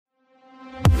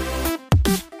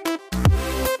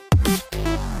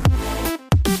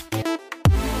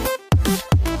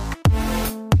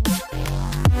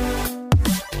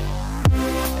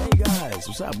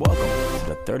welcome to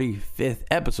the 35th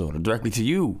episode of Directly to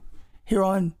You here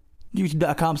on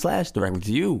youtube.com/directly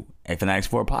to you, a Fanatics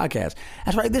 4 podcast.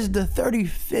 That's right, this is the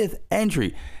 35th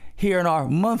entry here in our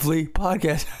monthly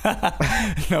podcast.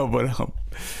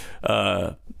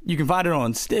 You can find it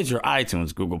on Stitcher,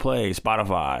 iTunes, Google Play,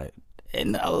 Spotify,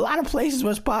 and a lot of places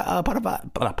where podcasts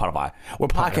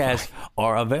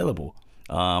are available.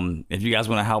 If you guys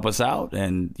want to help us out,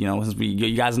 and since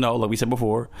you guys know, like we said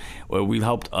before, we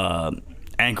helped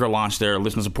Anchor launch their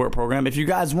listener support program. If you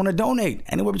guys want to donate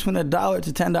anywhere between $1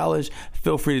 to $10,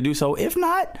 feel free to do so. If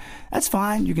not, that's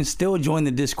fine. You can still join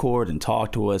the Discord and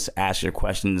talk to us, ask your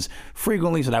questions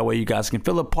frequently, so that way you guys can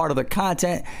feel a part of the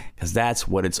content, because that's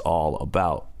what it's all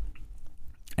about.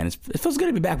 And it feels good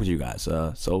to be back with you guys.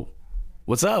 So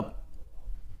what's up?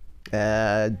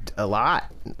 A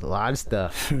lot of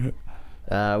stuff.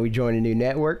 We joined a new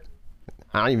network.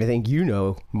 I don't even think you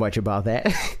know much about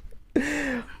that.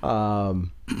 That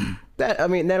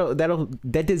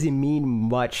doesn't mean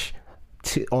much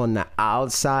on the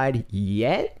outside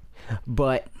yet,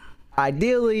 but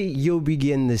ideally you'll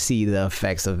begin to see the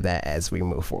effects of that as we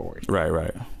move forward.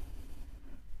 Right.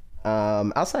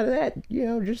 Outside of that,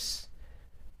 just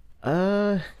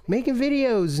making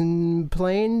videos and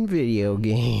playing video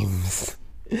games.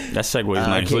 That segues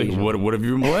nicely. What have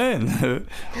you been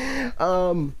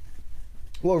playing?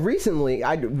 Well, recently,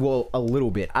 a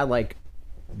little bit. I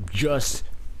just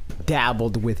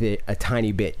dabbled with it a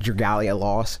tiny bit. Dragalia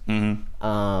Lost. Mm-hmm.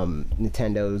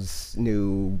 Nintendo's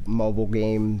new mobile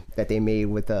game that they made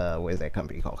with what is that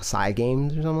company called?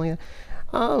 Cygames or something like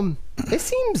that. It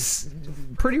seems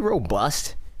pretty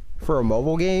robust for a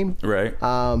mobile game, right?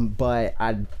 But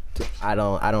I don't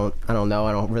know. I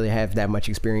don't really have that much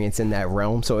experience in that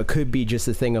realm, so it could be just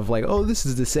a thing of this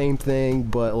is the same thing,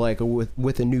 but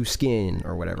with a new skin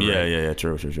or whatever. Yeah, right? yeah,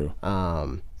 true.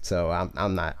 So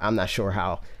I'm not sure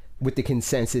how what the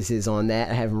consensus is on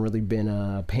that. I haven't really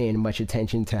been paying much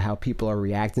attention to how people are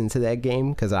reacting to that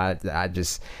game, because I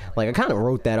just I kind of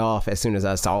wrote that off as soon as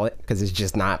I saw it, because it's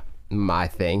just not my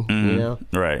thing,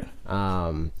 right?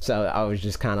 So I was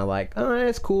just kind of oh,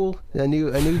 that's cool, a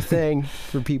new thing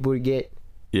for people to get.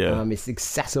 Yeah. It's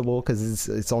accessible because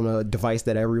it's on a device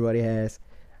that everybody has,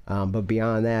 but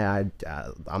beyond that,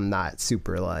 I'm not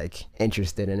super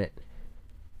interested in it.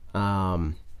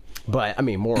 But I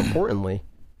mean, more importantly,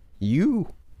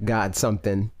 you got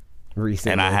something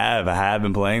recently, and I have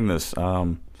been playing this,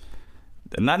 not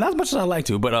as much as I like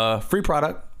to, but free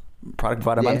product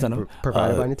provided by Nintendo.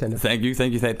 Provided by Nintendo. Thank you,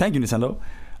 Nintendo.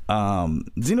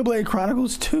 Xenoblade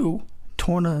Chronicles 2: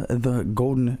 Torna the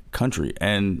Golden Country,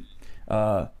 and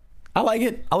I like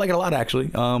it. I like it a lot,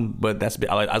 actually. But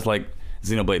I like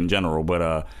Xenoblade in general,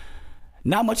 but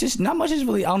not much is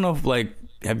really. I don't know if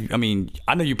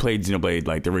I know you played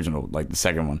Xenoblade, the original, the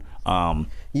second one.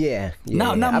 Yeah.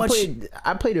 Not much.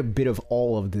 I played a bit of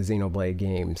all of the Xenoblade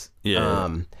games.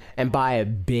 Yeah. And by a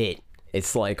bit,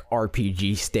 it's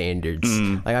RPG standards.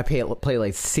 I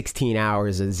played 16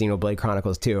 hours of Xenoblade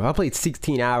Chronicles 2. I played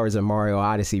 16 hours of Mario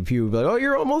Odyssey. People would be like, "Oh,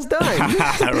 you're almost done."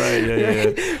 Right, yeah.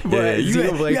 But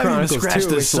Xenoblade Chronicles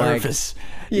 2 is surface.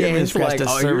 It's you're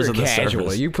a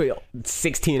casual. You put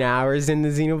 16 hours in the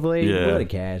Xenoblade. Yeah. What a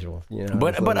casual.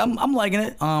 But I'm liking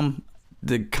it.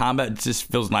 The combat just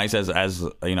feels nice as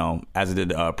it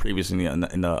did previously in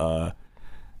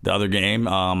the other game.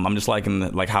 I'm just liking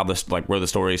how this where the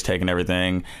story is taking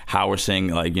everything, how we're seeing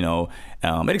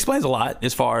it explains a lot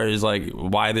as far as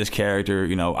why this character,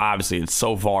 obviously it's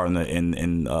so far in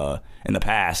the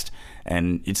past,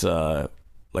 and it's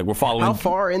we're following. How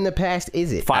far in the past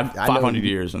is it? 500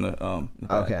 years in the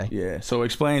okay. Yeah, so it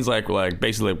explains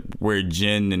basically where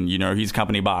Jin, and he's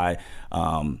accompanied by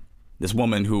this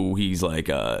woman who he's I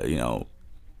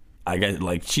guess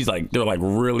she's they're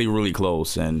really, really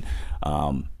close. And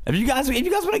if you guys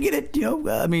want to get it,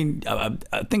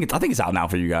 I think it's out now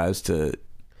for you guys to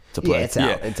play. Yeah, it's out.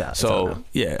 Yeah. It's out. So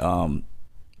it's out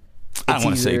I don't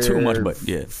want to say too much, but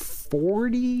yeah,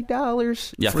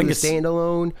 $40 yeah, for the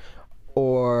standalone,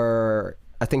 or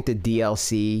I think the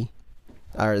DLC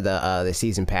or the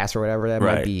season pass or whatever, that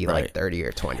might be 30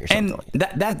 or 20 or something. And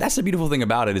that's the beautiful thing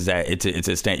about it, is that it's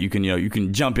a stand. You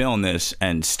can jump in on this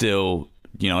and still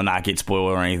not get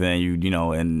spoiled or anything.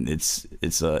 And it's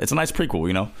a nice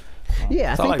prequel.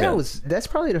 Yeah, I think that's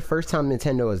probably the first time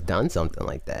Nintendo has done something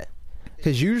like that.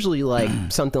 Because usually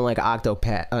something like not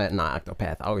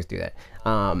Octopath, I always do that.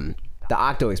 The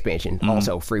Octo expansion,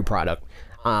 also free product.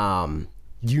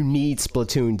 You need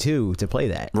Splatoon 2 to play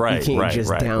that. Right, you can't just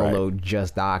download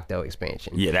just the Octo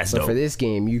expansion. Yeah, that's dope. For this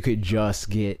game, you could just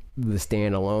get the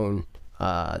standalone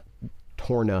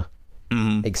Torna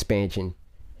expansion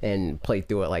and play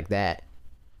through it like that.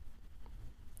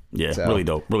 Yeah, really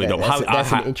dope. Really dope.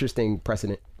 That's an interesting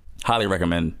precedent. Highly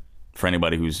recommend for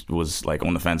anybody was like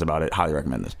on the fence about it. Highly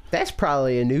recommend this. That's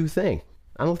probably a new thing.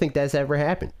 I don't think that's ever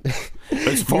happened.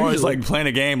 As far as like playing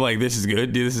a game, like this is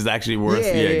good. Dude, this is actually worth.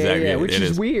 Yeah, exactly. Yeah, which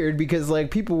is weird because like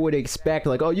people would expect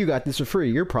like, oh, you got this for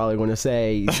free. You're probably going to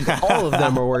say all of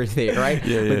them are worth it, right?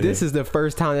 But this is the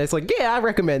first time that's like, yeah, I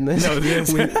recommend this. No,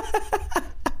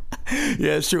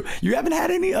 yeah, it's true. You haven't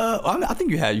had any. I think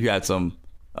you had some.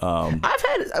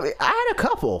 I had a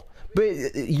couple.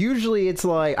 But usually it's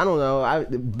like, I don't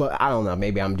know.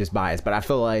 Maybe I'm just biased, but I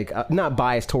feel like not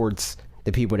biased towards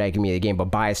the people that give me the game, but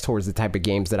biased towards the type of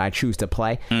games that I choose to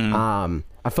play.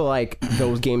 I feel like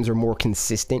those games are more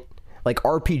consistent. Like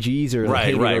RPGs are right.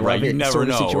 You never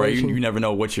know, right? You never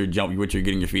know what you're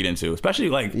getting your feet into, especially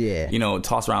like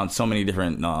toss around so many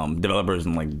different developers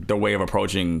and like their way of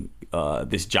approaching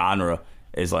this genre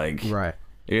is like right.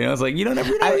 It's like you never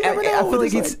know. I feel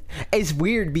like it's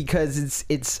weird because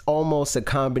it's almost a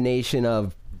combination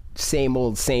of same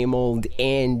old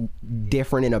and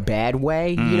different in a bad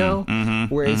way,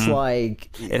 where it's like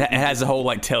it has the whole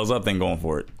like Tales Up thing going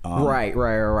for it.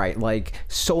 Right. Like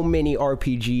so many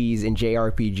RPGs and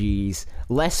JRPGs,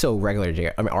 less so regular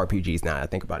RPGs now that I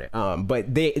think about it. But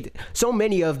so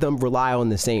many of them rely on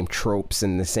the same tropes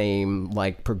and the same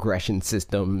like progression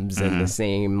systems and the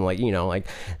same like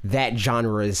that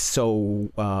genre is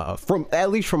so from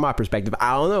at least from my perspective.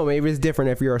 I don't know, maybe it's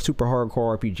different if you're a super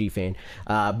hardcore RPG fan.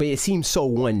 But it seems so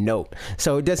one note.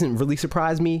 So it doesn't really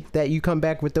surprise me that you come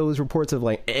back with those reports of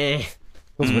like,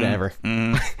 whatever.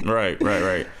 Right.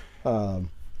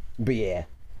 But yeah.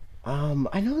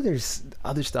 I know there's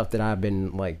other stuff that I've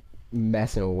been like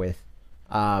messing with.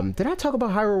 Did I talk about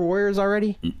Hyrule Warriors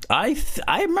already? I think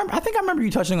I remember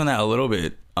you touching on that a little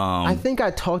bit. I think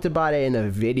I talked about it in a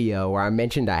video where I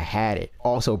mentioned I had it,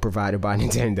 also provided by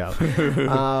Nintendo.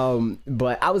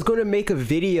 But I was going to make a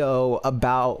video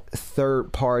about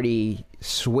third-party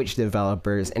Switch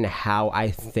developers and how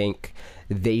I think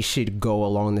they should go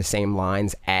along the same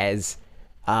lines as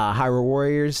Hyrule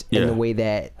Warriors in the way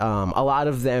that a lot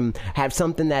of them have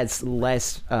something that's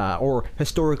less or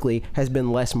historically has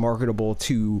been less marketable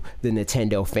to the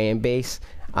Nintendo fan base.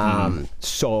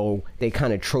 So they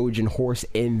kind of Trojan horse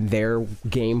in their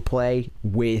gameplay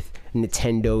with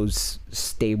Nintendo's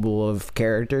stable of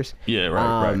characters. Yeah,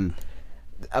 right.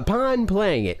 Upon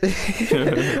playing it,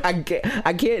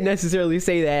 I can't necessarily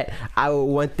say that I would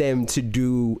want them to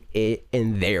do it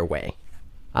in their way.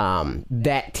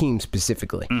 That team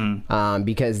specifically,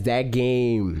 because that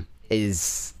game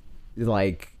is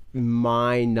like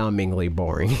mind-numbingly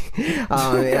boring.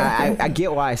 I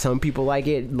get why some people like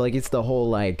it. Like it's the whole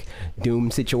like Doom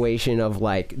situation of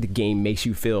like the game makes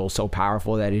you feel so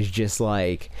powerful that it's just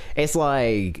like it's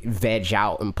like veg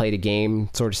out and play the game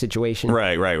sort of situation.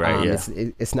 Right. Yeah.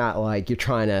 It's not like you're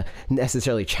trying to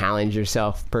necessarily challenge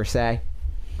yourself per se.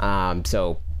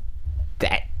 So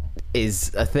that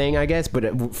is a thing, I guess,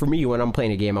 but for me, when I'm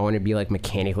playing a game, I want to be like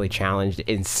mechanically challenged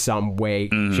in some way,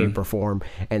 shape, or form,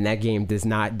 and that game does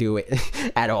not do it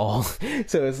at all.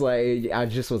 So it's like I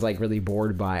just was like really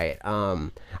bored by it. I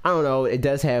don't know. It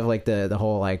does have like the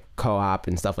whole like co-op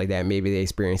and stuff like that. Maybe the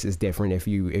experience is different if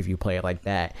you play it like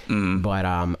that. But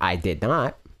I did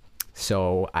not.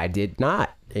 So I did not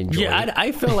enjoy it.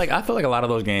 I feel like a lot of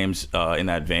those games in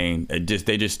that vein,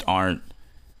 they just aren't.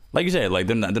 Like you said, like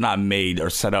they're not made or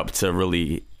set up to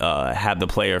really have the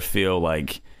player feel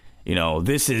like,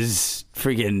 this is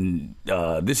freaking.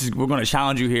 We're going to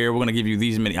challenge you here. We're going to give you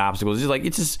these many obstacles.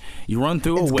 It's just you run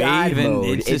through a wave and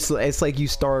it's like you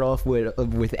start off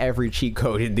with every cheat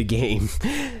code in the game.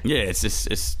 Yeah,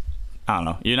 it's I don't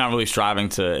know. You're not really striving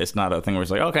to. It's not a thing where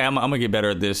it's like, okay, I'm gonna get better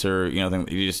at this, or you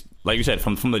just like you said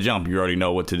from the jump, you already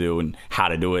know what to do and how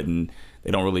to do it, and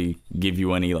they don't really give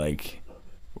you any like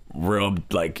real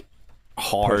like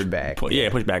hard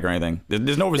pushback or anything.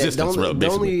 There's no resistance. The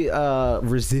only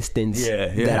resistance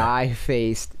that I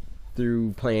faced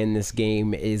through playing this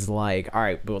game is like, all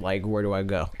right, but like, where do I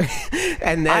go?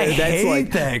 And that's hate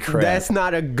like that crap. That's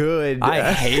not a good.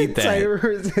 I hate that type of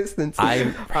resistance. I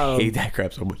hate that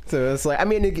crap so much. So it's like, I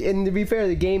mean, and to be fair,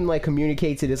 the game like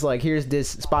communicates it. It's like, here's this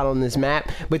spot on this map,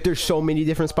 but there's so many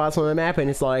different spots on the map, and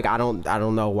it's like, I don't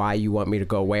know why you want me to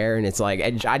go where, and it's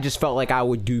like, I just felt like I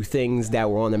would do things that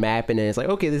were on the map, and then it's like,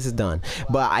 okay, this is done,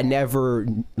 but I never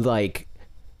like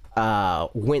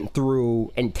went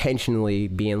through intentionally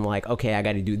being like, okay, I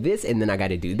got to do this, and then I got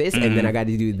to do this, and then I got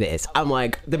to do this. I'm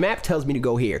like, the map tells me to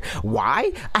go here.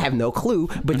 Why? I have no clue,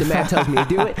 but the map tells me to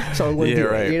do it, so I'm going to do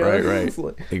it.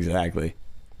 Right. Exactly.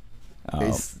 I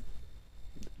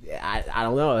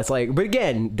don't know. It's like, but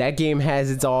again, that game has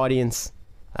its audience.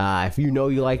 If you know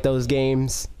you like those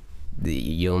games,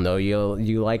 you'll know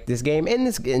you like this game.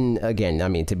 And again, I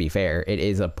mean, to be fair, it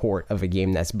is a port of a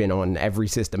game that's been on every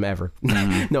system ever. No,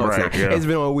 it's not. Yeah. It's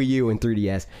been on Wii U and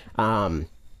 3DS.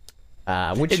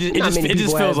 Which it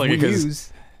just feels like Wii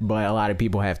U's, but a lot of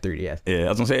people have 3DS. Yeah, I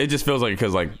was gonna say it just feels like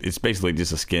because like it's basically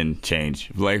just a skin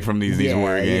change, like from these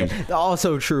Warrior games. Yeah.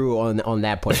 Also true on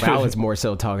that point, but I was more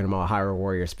so talking about Hyrule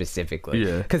Warrior specifically,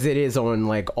 because it is on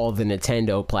like all the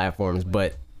Nintendo platforms,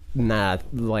 but not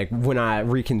like when I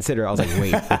reconsider, I was like,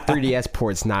 wait, the 3DS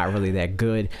port's not really that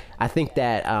good. I think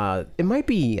that it might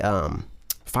be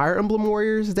Fire Emblem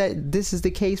Warriors that this is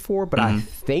the case for, but I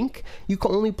think you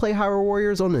can only play Hyrule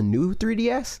Warriors on the new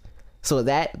 3DS, so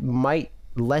that might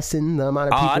lessen the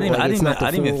amount of people. I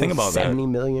didn't even think about 70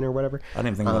 million or whatever. I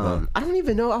didn't think about that. I don't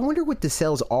even know. I wonder what the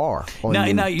sales are on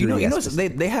now you know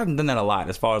they haven't done that a lot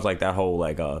as far as like that whole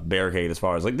like barricade as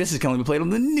far as like this is can only be played on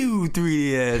the new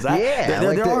 3DS.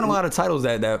 There aren't a lot of titles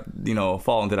that you know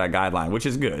fall into that guideline, which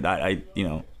is good. I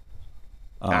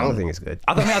don't think it's good.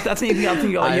 I think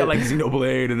you got like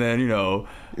Xenoblade, and then you know,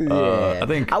 I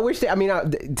think I wish that. I mean,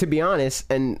 to be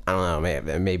honest, and I don't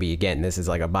know, maybe again this is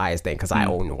like a bias thing because I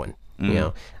own one. You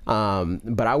know,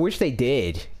 but I wish they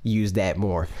did use that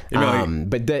more.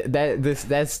 But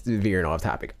that's veering off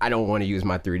topic. I don't want to use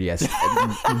my 3DS if I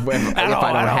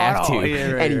don't have to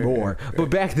anymore. But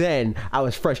back then, I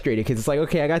was frustrated because it's like,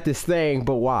 okay, I got this thing,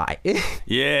 but why?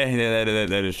 yeah,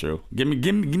 that is true.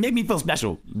 Make me feel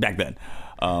special back then.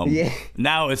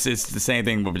 Now it's the same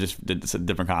thing, but just it's a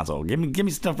different console. Give me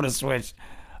stuff for the Switch.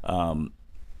 And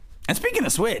speaking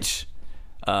of Switch,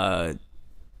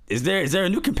 Is there a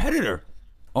new competitor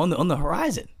on the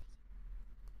horizon?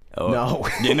 No.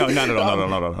 Yeah, no.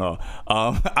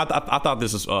 I thought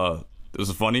this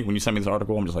was funny when you sent me this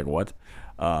article. I'm just like, what?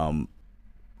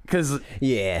 Because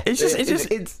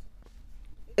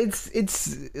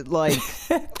it's like,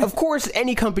 of course,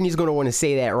 any company's going to want to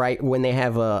say that, right? When they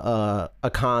have a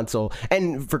console.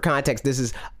 And for context, this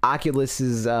is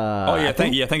Oculus's.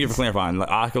 Thank you for clarifying. Like,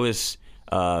 Oculus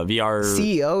VR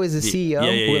CEO is a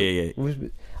CEO. Yeah.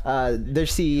 Their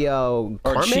CEO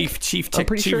or Carmack? chief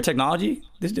technology.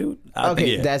 This dude.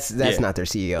 That's not their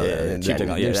CEO. Chief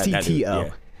technology. Their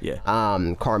CTO. Yeah.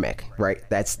 Carmack, right?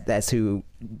 That's who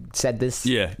said this.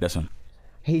 Yeah, that's him.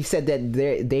 He said that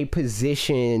they're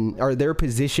positioning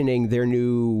their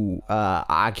new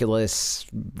Oculus.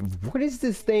 What is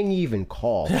this thing even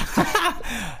called?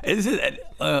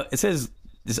 It says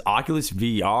this Oculus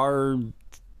VR.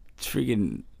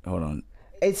 Freaking hold on.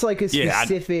 It's like a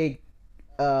specific.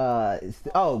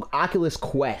 Oculus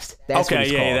Quest. That's what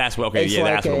it's called. That's what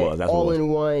it was. That's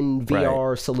all-in-one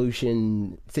VR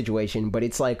solution situation, but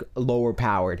it's like lower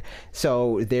powered.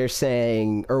 So they're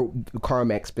saying, or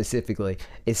Carmack specifically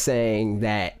is saying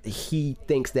that he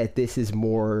thinks that this is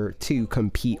more to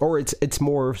compete, or it's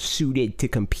more suited to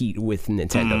compete with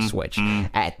Nintendo Switch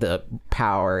at the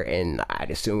power and I'd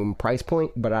assume price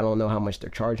point. But I don't know how much they're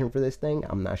charging for this thing.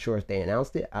 I'm not sure if they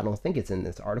announced it. I don't think it's in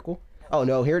this article. Oh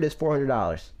no! Here it is,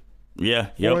 $400.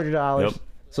 Yeah, $400. Yep.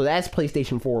 So that's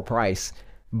PlayStation 4 price,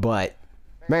 but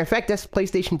matter of fact, that's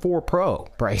PlayStation 4 Pro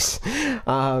price.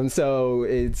 So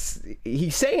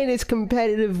he's saying it's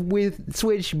competitive with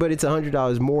Switch, but it's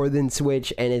 $100 more than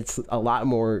Switch, and it's a lot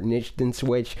more niche than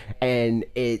Switch, and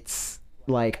it's.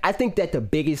 Like, I think that the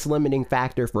biggest limiting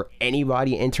factor for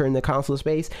anybody entering the console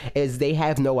space is they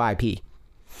have no IP.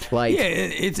 Like, yeah,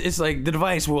 it's like the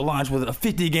device will launch with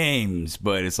 50 games,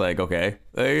 but it's like, okay,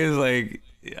 it's like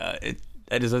it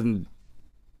just doesn't.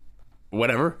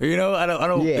 Whatever, you know. I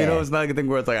don't. You know, it's not a thing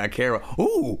where it's like I care about.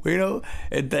 Ooh, you know,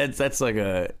 that's like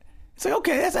a. It's like,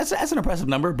 okay, that's an impressive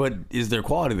number, but is there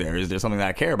quality there? Is there something that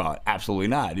I care about? Absolutely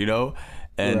not. You know,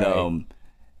 and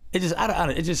it just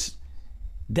it just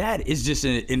that is just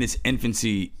in its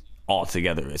infancy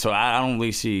altogether. So I don't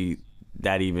really see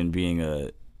that even being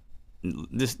a.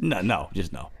 Just no.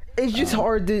 It's just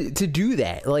hard to do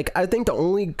that. Like, I think the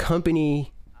only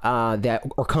company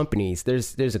companies,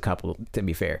 there's a couple, to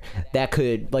be fair, that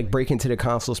could like break into the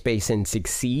console space and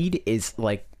succeed is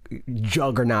like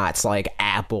juggernauts like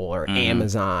Apple or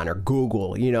Amazon or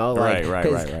Google, you know, like,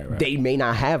 right. They may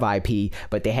not have IP,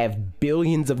 but they have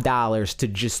billions of dollars to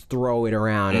just throw it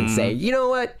around and say, you know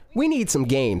what? We need some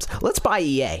games. Let's buy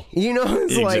EA. You know,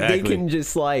 it's like they can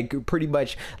just like pretty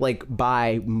much like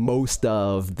buy most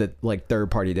of the like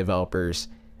third-party developers.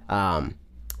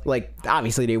 Like,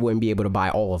 obviously they wouldn't be able to buy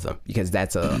all of them because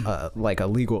that's a like a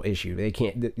legal issue. They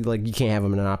can't, like, you can't have a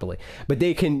monopoly, but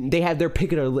they have their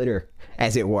pick of the litter,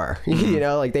 as it were. You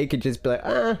know, like they could just be like,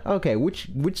 okay, which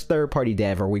third-party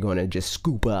dev are we going to just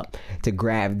scoop up to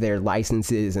grab their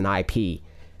licenses and IP?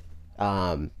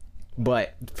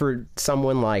 But for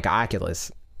someone like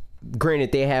Oculus,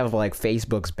 granted, they have like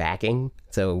Facebook's backing,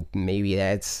 so maybe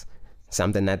that's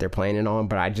something that they're planning on.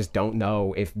 But I just don't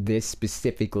know if this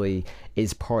specifically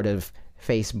is part of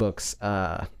Facebook's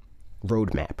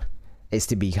roadmap, is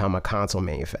to become a console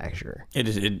manufacturer. It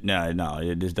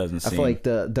just doesn't seem. I feel like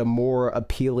the more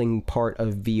appealing part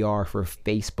of VR for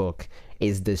Facebook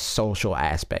is the social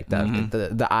aspect of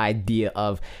it. The idea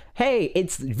of, hey,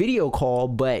 it's video call,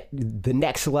 but the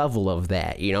next level of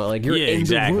that, you know, like you're in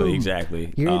the room.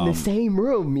 Exactly. You're in the same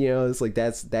room, you know. It's like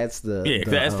that's that's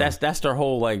their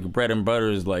whole like bread and butter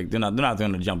is like they're not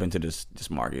going to jump into this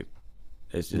market.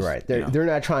 It's just right. They're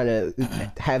not trying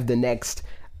to have the next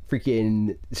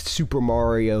freaking Super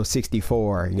Mario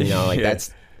 64, you know, like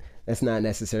that's not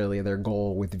necessarily their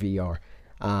goal with VR.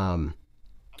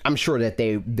 I'm sure that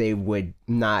they would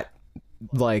not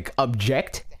like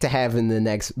object to having the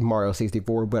next Mario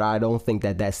 64, but I don't think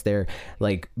that that's their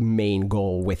like main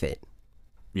goal with it.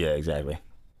 Yeah, exactly.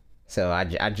 So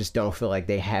I just don't feel like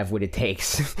they have what it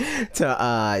takes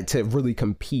to really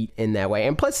compete in that way.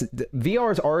 And plus,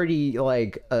 VR is already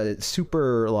like a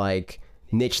super like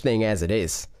niche thing as it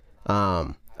is.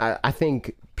 I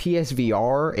think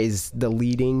PSVR is the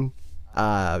leading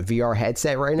VR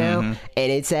headset right now, and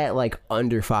it's at like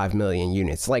under 5 million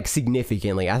units, like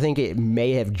significantly. I think it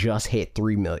may have just hit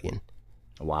 3 million.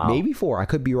 Wow. Maybe 4. I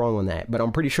could be wrong on that, but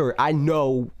I'm pretty sure. I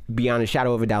know beyond a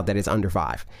shadow of a doubt that it's under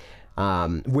 5.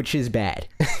 Which is bad.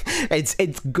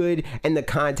 It's good in the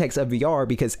context of VR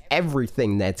because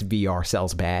everything that's VR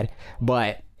sells bad.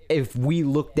 But if we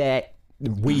looked at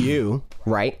Wii U,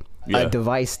 right, a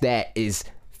device that is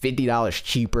 $50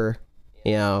 cheaper,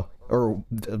 you know, or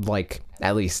like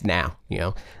at least now, you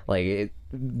know, like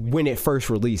when it first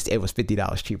released, it was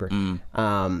 $50 cheaper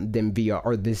than VR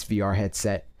or this VR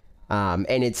headset, and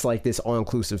it's like this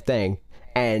all-inclusive thing.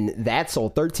 And that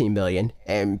sold 13 million,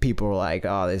 and people were like,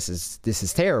 "Oh, this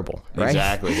is terrible." Right?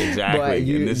 Exactly. But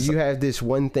you have this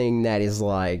one thing that is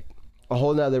like a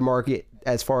whole nother market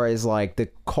as far as like the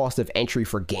cost of entry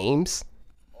for games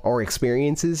or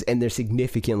experiences, and they're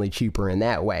significantly cheaper in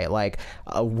that way. Like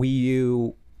a Wii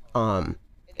U,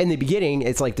 in the beginning,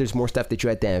 it's like there's more stuff that you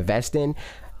have to invest in,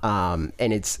 and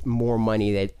it's more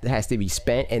money that has to be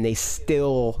spent, and they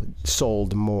still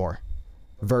sold more.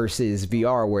 Versus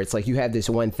VR, where it's like you have this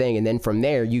one thing and then from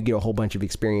there you get a whole bunch of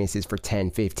experiences for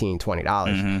 $10, $15,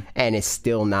 $20, and it's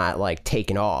still not like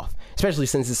taking off, especially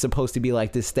since it's supposed to be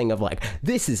like this thing of like,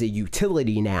 this is a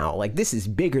utility now, like this is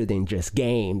bigger than just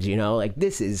games, you know, like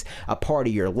this is a part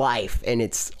of your life, and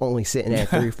it's only sitting at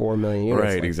 3-4 million units.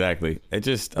 Right. Like, exactly. It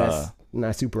just that's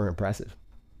not super impressive.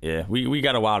 Yeah, we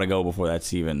got a while to go before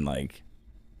that's even like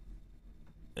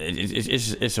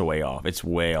it's a way off. It's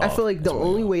way off. I feel like the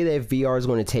only way that VR is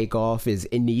going to take off is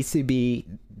it needs to be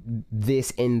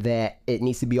this and that. It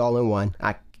needs to be all in one.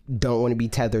 I don't want to be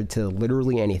tethered to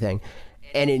literally anything,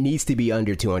 and it needs to be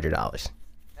under $200.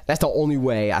 That's the only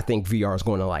way I think VR is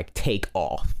going to like take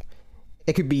off.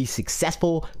 It could be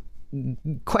successful,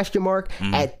 question mark,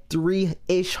 at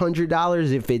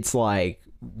 $300 if it's like,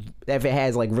 if it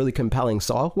has like really compelling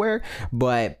software,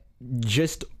 but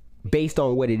just based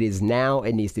on what it is now,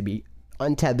 it needs to be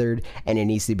untethered and it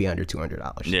needs to be under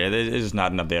 $200. Yeah, there's just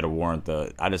not enough there to warrant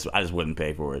the. I just wouldn't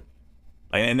pay for it.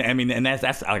 Like, and I mean, and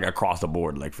that's like across the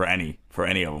board, like for any of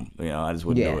them. You know, I just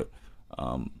wouldn't do it.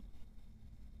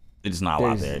 It's just not a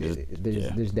lot there.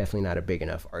 There's definitely not a big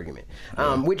enough argument.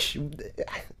 Which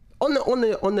on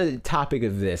the topic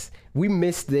of this, we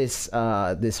missed this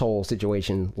whole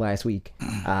situation last week.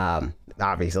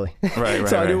 Obviously. Right.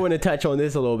 So I do want to touch on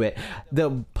this a little bit.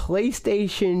 The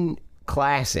PlayStation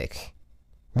Classic.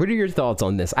 What are your thoughts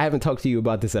on this? I haven't talked to you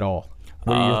about this at all.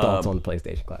 What are your thoughts on the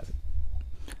PlayStation Classic?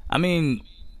 I mean,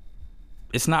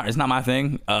 it's not my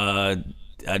thing. I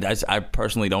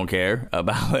personally don't care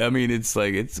about it. I mean, it's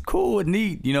like, it's cool and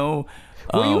neat, you know.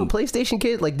 Were you a PlayStation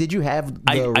kid? Like, did you have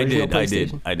the original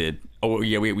PlayStation? I did. Oh,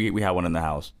 yeah, we had one in the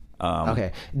house.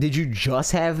 Okay. Did you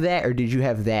just have that, or did you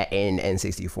have that in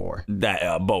N64?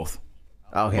 That both.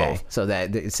 Okay. Both. So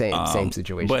that the same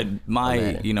situation. But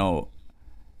my, you know,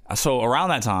 so around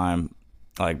that time,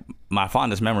 like my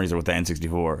fondest memories are with the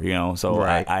N64. You know, so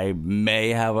right. I may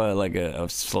have a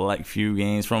select few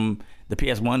games from the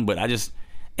PS1, but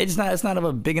it's not of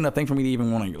a big enough thing for me to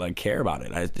even want to like care about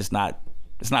it. It's not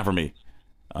for me.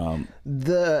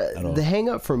 The hang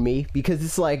up for me, because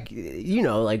it's like, you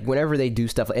know, like whenever they do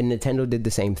stuff, and Nintendo did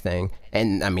the same thing,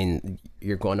 and I mean,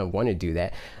 you're going to want to do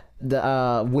that.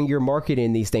 When you're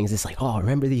marketing these things, it's like, oh,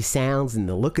 remember these sounds and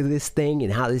the look of this thing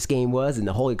and how this game was and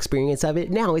the whole experience of it.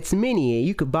 Now it's mini, and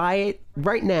you could buy it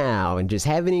right now and just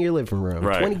have it in your living room.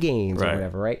 Right. 20 games or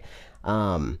whatever, right?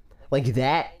 like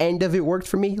that end of it worked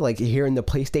for me. Like hearing the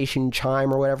PlayStation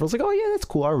chime or whatever, I was like, oh yeah, that's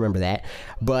cool. I remember that.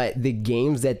 But the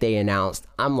games that they announced,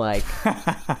 I'm like,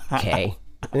 okay.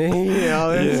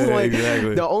 It's like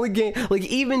exactly. The only game, like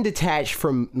even detached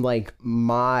from like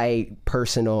my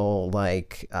personal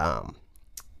like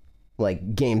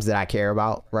games that I care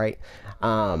about, right?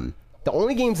 The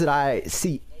only games that I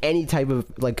see any type of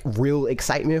like real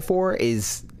excitement for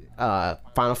is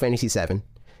Final Fantasy VII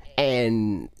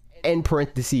and in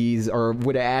parentheses or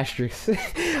with an asterisk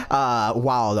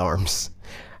Wild Arms.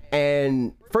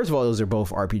 And first of all, those are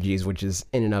both RPGs, which is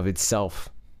in and of itself,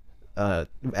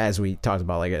 as we talked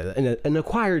about, like an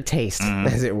acquired taste,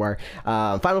 as it were.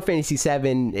 Final Fantasy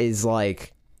VII is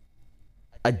like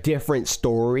a different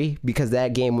story because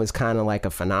that game was kind of like a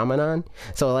phenomenon.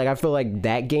 So like I feel like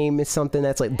that game is something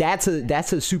that's like that's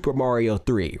a Super Mario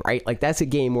 3, right? Like that's a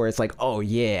game where it's like, oh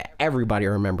yeah, everybody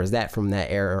remembers that from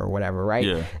that era or whatever, right?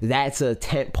 Yeah. That's a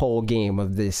tentpole game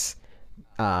of this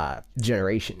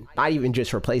generation, not even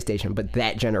just for PlayStation, but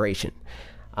that generation.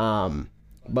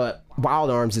 But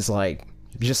Wild Arms is like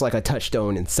just like a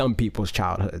touchstone in some people's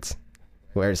childhoods,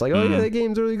 where it's like, oh yeah, that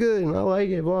game's really good and I like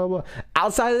it, blah blah.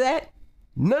 Outside of that,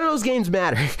 none of those games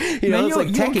matter. Man, it's like Tekken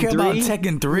 3. You don't care about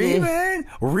Tekken 3, man?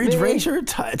 Ridge Racer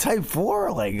Type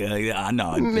 4? Like,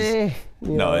 no.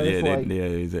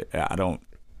 I don't.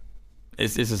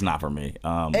 It's just not for me.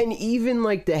 And even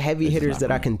like the heavy hitters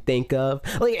that I can think of,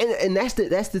 like, and that's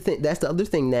the thing. That's the other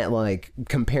thing that, like,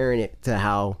 comparing it to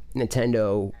how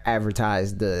Nintendo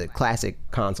advertised the classic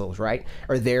consoles, right?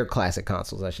 Or their classic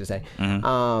consoles, I should say.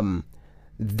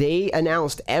 They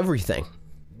announced everything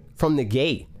from the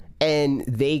gate. And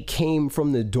they came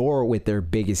from the door with their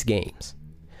biggest games.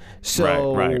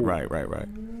 So right.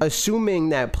 Assuming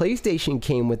that PlayStation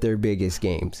came with their biggest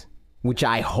games, which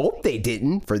I hope they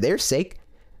didn't for their sake.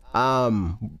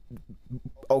 Okay,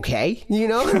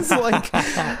 it's like,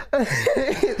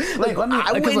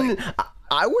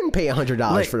 I wouldn't pay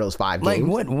 $100 for those 5 games.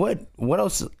 Like what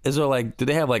else is there? Like, do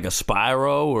they have like a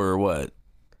Spyro or what?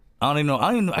 I don't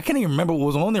even know. I can't even remember what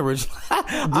was on the original.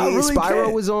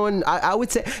 Spyro was on. I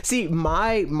would say. See, the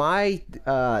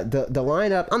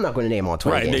lineup. I'm not going to name all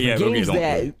 20 games.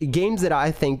 Games that I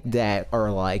think that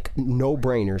are like no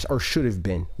brainers or should have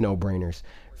been no brainers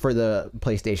for the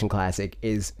PlayStation Classic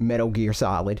is Metal Gear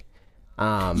Solid.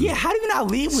 How do you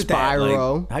not leave with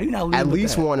Spyro, that? How do you not leave at with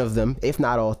least that? one of them, if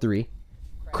not all 3.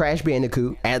 Crash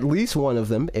Bandicoot, at least one of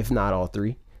them, if not all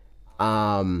 3.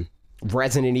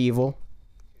 Resident Evil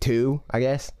 2, I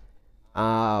guess,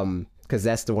 because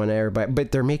that's the one everybody.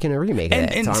 But they're making a remake of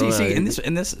that. And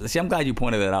I'm glad you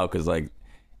pointed that out because like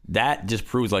that just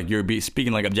proves like you're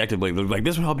speaking like objectively. Like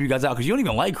this will help you guys out because you don't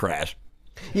even like Crash.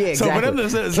 Yeah, exactly.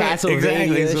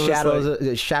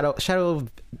 Castlevania, Shadow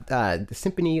of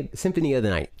Symphony of the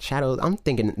Night. Shadow. I'm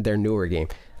thinking their newer game.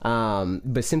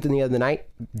 But Symphony of the Night,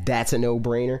 that's a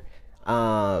no-brainer.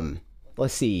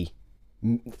 Let's see.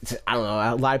 I don't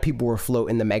know. A lot of people were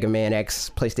floating the Mega Man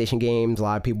X PlayStation games. A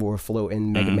lot of people were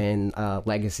floating Mega Man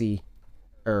Legacy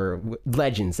or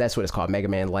Legends. That's what it's called, Mega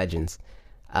Man Legends.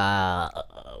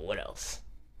 What else?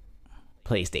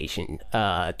 PlayStation.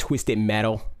 Twisted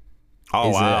Metal. Oh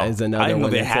wow! Is another I didn't know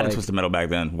one they had like, Twisted Metal back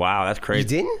then. Wow, that's crazy. You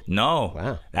didn't? No.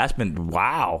 Wow. That's been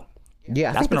wow.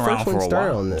 Yeah, I that's think been the around first for one a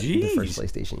started while. on the first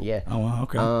PlayStation. Yeah. Oh wow.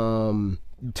 Okay.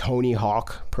 Tony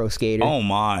Hawk Pro Skater. Oh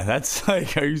my, that's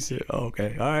like are you serious? Oh,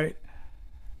 okay, all right.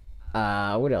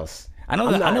 What else? I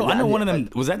know one of them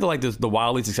was that the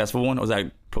wildly successful one, or was that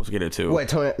Pro Skater 2?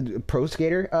 What Pro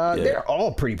Skater? They're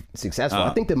all pretty successful.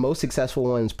 I think the most successful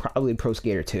one is probably Pro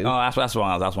Skater 2. Oh, that's what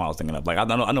I was thinking of. Like I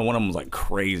know one of them was like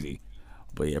crazy,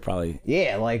 but yeah, probably.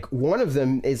 Yeah, like one of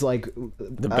them is like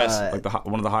the best, like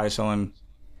one of the highest selling.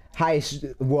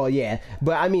 Well, yeah,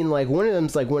 but I mean, like one of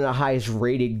them's like one of the highest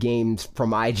rated games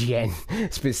from IGN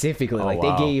specifically. Like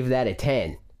they gave that a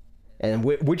 10. And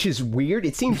which is weird.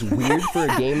 It seems weird for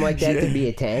a game like that to be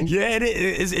a 10. Yeah, it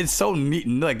is. It's so neat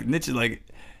and like niche. Like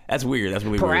that's weird. That's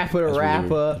really weird.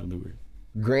 Parappa,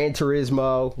 Gran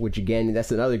Turismo, which again,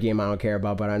 that's another game I don't care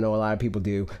about, but I know a lot of people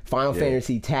do. Final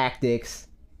Fantasy Tactics,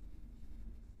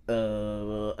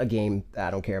 a game I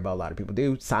don't care about. A lot of people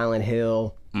do. Silent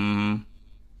Hill.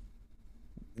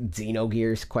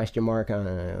 Xenogears ?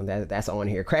 That's on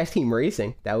here. Crash Team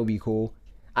Racing. That would be cool.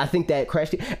 I think that Crash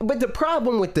Team... But the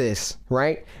problem with this,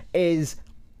 right, is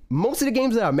most of the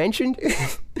games that I mentioned,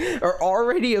 are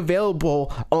already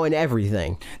available on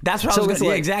everything. That's what I was going to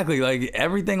say. Exactly. Like,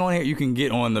 everything on here you can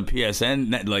get on the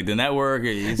PSN, like the network.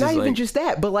 It's not just even like, just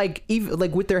that, but like even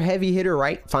like with their heavy hitter,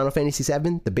 right? Final Fantasy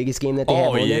VII, the biggest game that they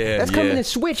have on there. That's coming to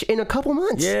Switch in a couple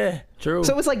months. Yeah, true.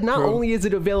 So it's like not only is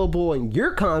it available on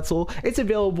your console, it's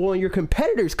available on your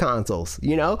competitors' consoles.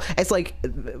 You know, it's like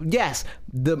yes,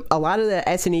 a lot of the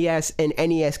SNES and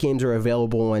NES games are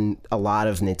available on a lot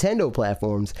of Nintendo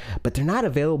platforms, but they're not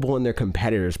available on their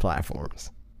competitors' platforms.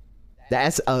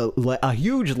 That's a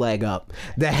huge leg up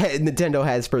that Nintendo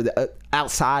has for the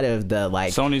outside of the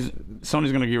like.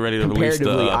 Sony's gonna get ready to release the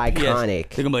iconic.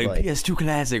 They're gonna be like PS2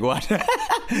 classic. Watch,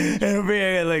 it'll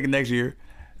be like next year.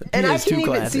 And I can't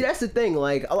even see. That's the thing.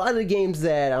 Like a lot of the games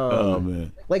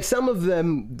that, like some of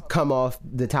them come off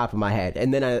the top of my head,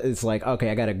 and then it's like, okay,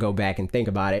 I got to go back and think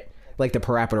about it. Like the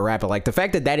Parappa the Rapper, like the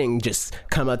fact that didn't just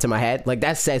come up to my head, like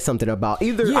that says something about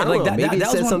either. I don't know, maybe it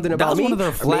says something about me.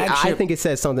 I think it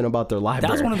says something about their library.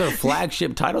 That was one of their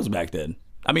flagship titles back then.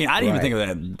 I mean, I didn't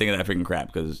even think of that freaking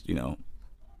crap because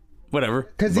whatever.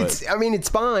 Because it's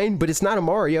fine, but it's not a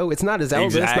Mario. It's not a Zelda.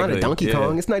 Exactly. It's not a Donkey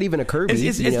Kong. It's not even a Kirby.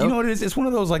 You know what it is? It's one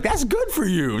of those like that's good for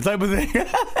you type of thing.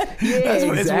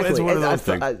 Exactly. It's one of those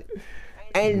things.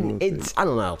 And it's I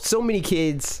don't know. So many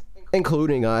kids,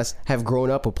 including us, have grown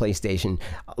up with PlayStation.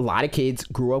 A lot of kids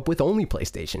grew up with only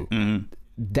PlayStation. Mm-hmm.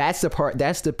 That's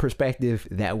the perspective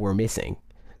that we're missing.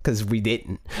 Because we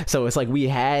didn't. So it's like we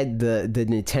had the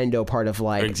Nintendo part of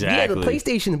like, yeah, the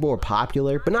PlayStation is more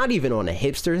popular, but not even on a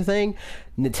hipster thing.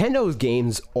 Nintendo's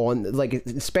games on like,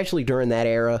 especially during that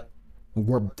era,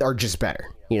 are just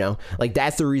better. You know, like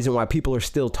that's the reason why people are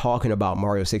still talking about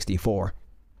Mario 64.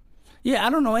 Yeah, I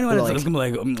don't know anyone that's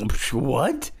gonna be like,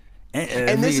 what?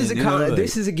 And this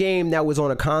is a game that was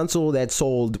on a console that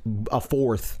sold a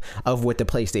fourth of what the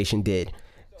PlayStation did.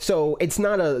 So it's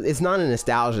not a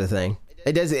nostalgia thing.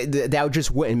 It does. That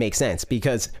just wouldn't make sense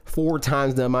because 4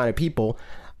 times the amount of people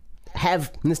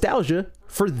have nostalgia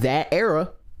for that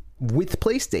era with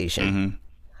PlayStation,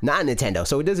 not Nintendo.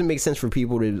 So it doesn't make sense for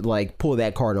people to like pull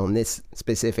that card on this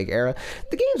specific era.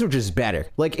 The games were just better.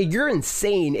 Like you're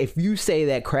insane if you say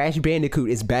that Crash Bandicoot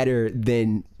is better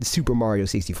than Super Mario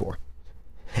 64.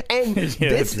 And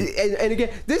and again,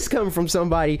 this comes from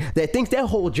somebody that thinks that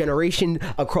whole generation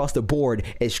across the board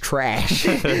is trash.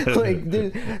 Like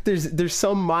there's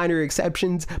some minor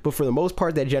exceptions, but for the most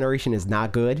part, that generation is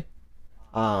not good.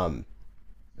 So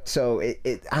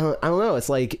I don't know. It's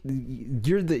like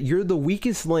you're the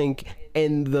weakest link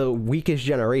in the weakest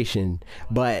generation,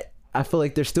 but I feel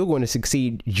like they're still going to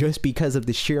succeed just because of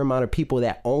the sheer amount of people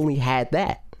that only had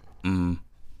that.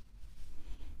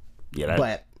 Yeah,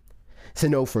 but. So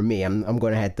no, for me, I'm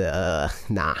going to have to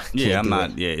nah. Yeah, I'm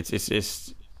not. Yeah,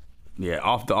 it's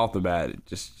off the bat,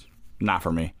 just not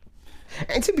for me.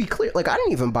 And to be clear, like I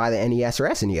didn't even buy the NES or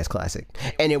SNES Classic,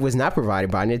 and it was not provided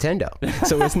by Nintendo.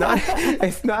 So it's not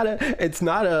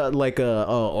a like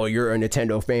oh you're a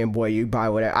Nintendo fanboy, you buy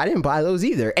whatever. I didn't buy those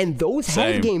either. And those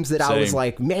had games that I was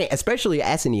like, man, especially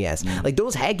SNES, like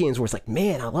those had games where it's like,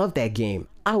 man, I love that game.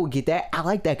 I would get that. I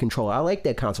like that controller. I like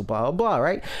that console. Blah blah blah.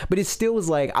 Right? But it still was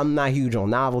like I'm not huge on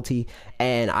novelty,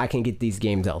 and I can get these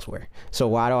games elsewhere. So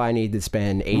why do I need to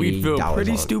spend $80? We feel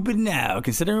pretty stupid now,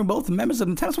 considering both members of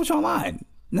Nintendo Switch Online.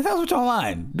 Nintendo Switch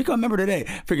Online. Become a member today.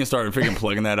 Freaking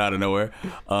plugging that out of nowhere.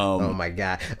 Oh my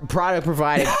god! Product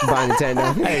provided by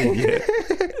Nintendo.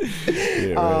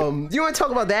 You want to talk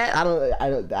about that? I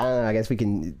don't know. I guess we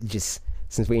can just.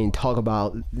 Since we didn't talk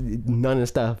about none of the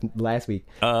stuff last week,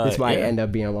 this might end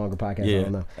up being a longer podcast. Yeah, I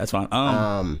don't know. That's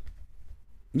fine.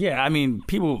 Yeah, I mean,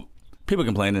 people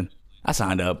complaining. I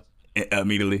signed up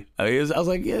immediately. I was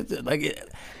like, yeah, like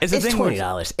it's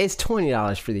 $20. It's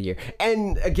 $20 for the year.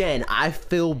 And again, I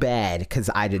feel bad because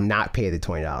I did not pay the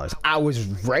 $20. I was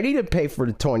ready to pay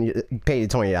the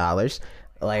 $20.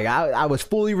 Like I was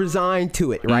fully resigned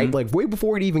to it, right? Like way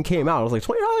before it even came out, I was like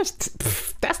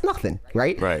 $20, that's nothing,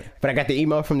 right? Right. But I got the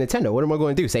email from Nintendo. What am I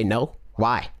going to do? Say no?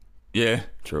 Why? Yeah,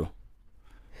 true.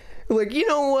 Like, you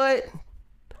know what?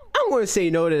 I'm going to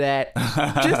say no to that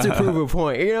just to prove a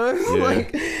point. You know,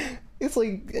 it's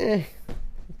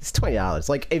 $20.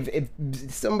 Like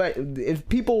if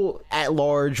people at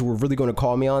large were really going to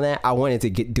call me on that, I wanted to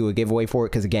do a giveaway for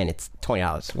it because again, it's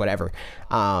 $20, whatever.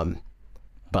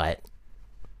 But.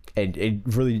 It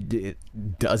really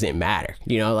doesn't matter,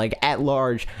 you know. Like at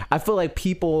large, I feel like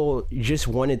people just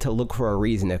wanted to look for a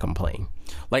reason to complain.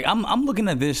 Like I'm looking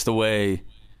at this the way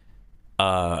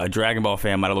a Dragon Ball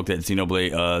fan might have looked at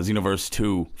Xenoverse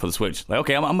 2 for the Switch. Like,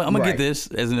 okay, I'm gonna get this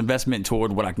as an investment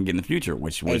toward what I can get in the future,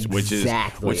 which is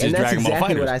Dragon Ball exactly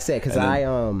FighterZ. what I said because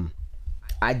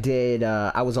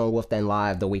I was on Wolf Den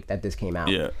Live the week that this came out.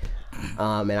 Yeah.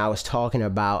 And I was talking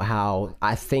about how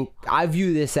I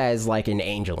view this as like an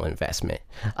angel investment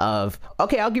of,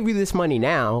 okay, I'll give you this money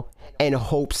now in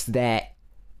hopes that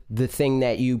the thing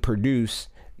that you produce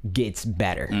gets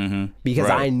better. Because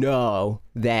Right. I know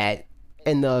that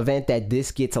in the event that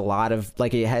this gets a lot of,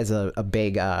 like, it has a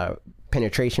big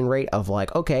penetration rate of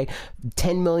like, okay,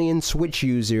 10 million Switch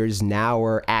users now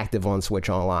are active on Switch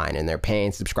Online and they're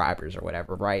paying subscribers or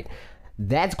whatever, right?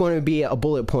 That's going to be a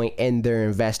bullet point in their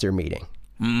investor meeting.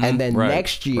 And then Right,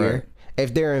 next year, right.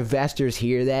 if their investors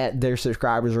hear that their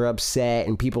subscribers are upset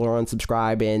and people are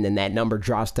unsubscribing and that number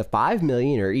drops to 5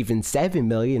 million or even 7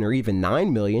 million or even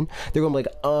 9 million, they're going to be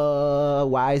like,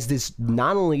 why is this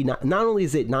not only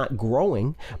is it not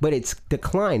growing, but it's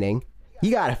declining. You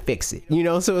got to fix it, you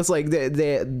know? So it's like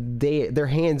their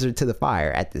hands are to the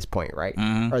fire at this point, right?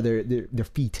 Or their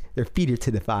feet are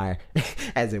to the fire,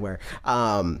 as it were.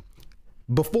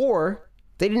 Before,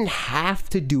 they didn't have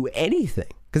to do anything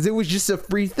because it was just a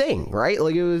free thing, right?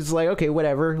 Like, it was like, okay,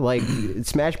 whatever. Like,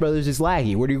 Smash Brothers is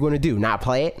laggy. What are you going to do? Not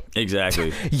play it?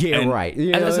 Exactly. Yeah, And- right.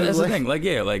 You and know, that's like- the thing. Like,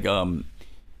 yeah, like,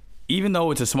 even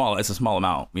though it's a small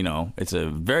amount, you know, it's a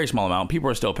very small amount. People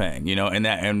are still paying, you know,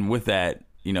 and with that,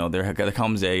 you know, there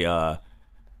comes an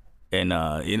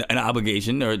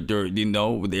obligation, or you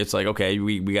know, it's like, okay,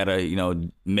 we gotta, you know,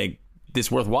 make this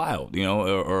worthwhile, you know,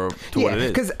 or to what it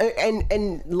is. Because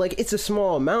and like, it's a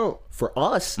small amount for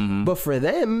us, but for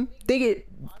them, they get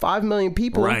 5 million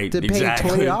people Right, to pay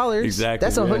exactly. $20. Exactly,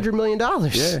 That's yeah. $100 million.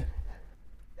 Yeah.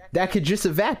 That could just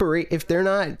evaporate if they're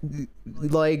not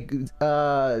like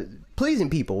pleasing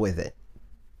people with it.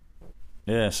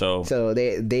 Yeah. So So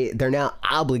they're now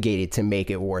obligated to make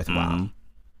it worthwhile.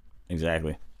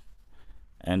 exactly.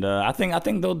 And I think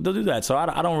they'll do that. So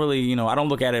I don't really, you know, I don't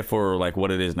look at it for like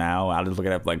what it is now. I just look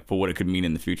at it like for what it could mean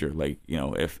in the future. Like, you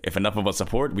know, if enough of us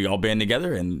support, we all band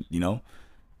together, and you know,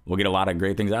 we'll get a lot of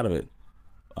great things out of it.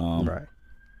 Right.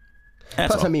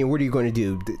 That's Plus, all. I mean, what are you going to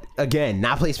do? Again,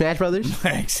 not play Smash Brothers?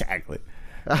 Exactly.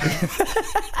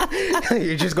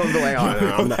 You're just going to be like, oh,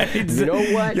 no, I'm not. You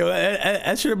know what? Yo,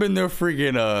 that should have been their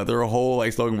freaking their whole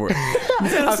like slogan for it.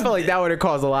 I feel like that would have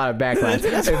caused a lot of backlash.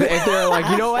 If they're like,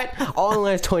 you know what? All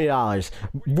online is $20.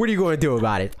 What are you going to do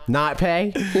about it? Not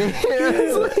pay? They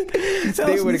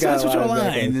would have got a lot of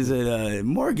Online. backlash. Is it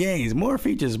more games, more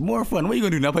features, more fun? What are you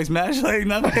gonna do? Not play Smash? Like,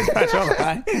 not play Smash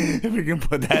Online? If we can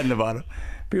put that in the bottom,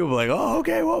 people will be like, oh,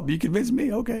 okay, well, you convinced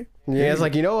me. Okay. Yeah, it's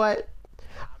like, you know what?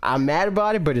 I'm mad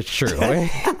about it, but it's true.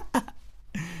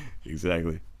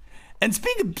 Exactly. And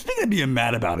speaking of being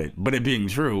mad about it, but it being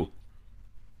true,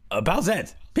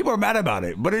 Bowsette. People are mad about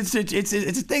it, but it's a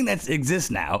thing that exists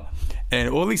now, and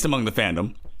or at least among the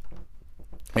fandom.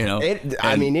 You know,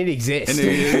 I mean, it exists. and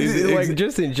it Like,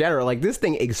 just in general, like, this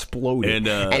thing exploded,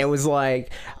 And, and it was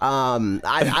like, I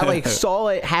like saw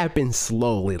it happen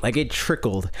slowly, like it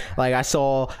trickled. Like, I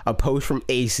saw a post from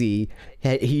AC,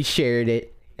 he shared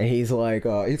it. And he's like,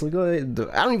 oh, I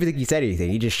don't even think he said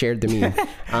anything. He just shared the meme.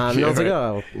 And I was like,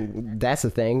 oh, that's the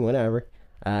thing, whatever.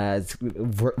 It's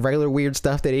regular weird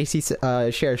stuff that AC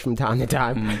shares from time to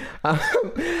time.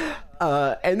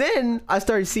 And then I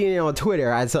started seeing it on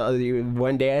Twitter.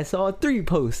 One day I saw 3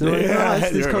 posts. And I'm like, oh,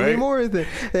 there's coming right. more of it.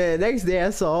 The next day I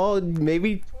saw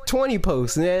maybe 20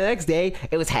 posts, and then the next day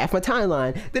it was half my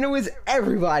timeline. Then it was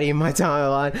everybody in my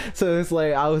timeline. So it's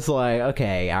like, I was like,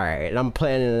 okay, all right. And I'm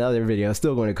planning another video,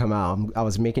 still going to come out. I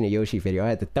was making a Yoshi video. I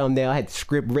had the thumbnail, I had the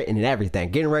script written and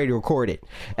everything, getting ready to record it.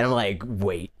 And I'm like,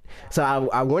 wait. So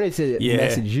I wanted to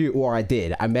message you, or I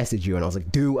did. I messaged you and I was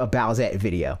like, do a Bowsette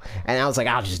video. And I was like,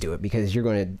 I'll just do it because you're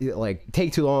going to like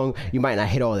take too long. You might not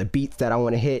hit all the beats that I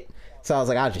want to hit. So I was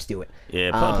like, I'll just do it. Yeah.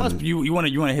 Plus, you want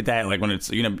to hit that like when it's,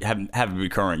 you know, have it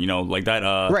recurrent. You know, like that.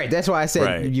 Right. That's why I said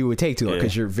Right. you would take too long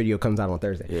because your video comes out on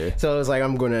Thursday. Yeah. So it was like,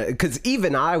 I'm gonna, because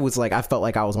even I was like, I felt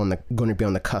like I was going to be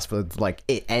on the cusp of like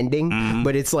it ending,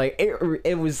 but it's like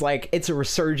it was like it's a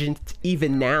resurgence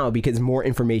even now because more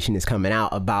information is coming out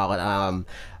about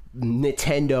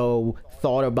Nintendo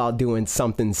thought about doing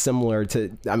something similar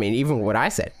to, I mean, even what I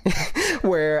said,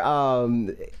 where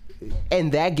in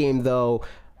that game though,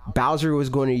 Bowser was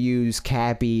going to use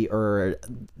Cappy or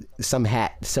some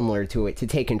hat similar to it to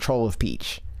take control of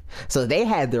Peach. So they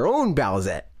had their own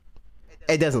Bowsette.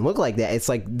 It doesn't look like that. It's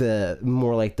like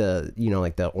more like the, you know,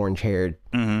 like the orange-haired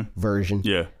version.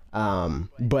 Yeah.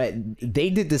 But they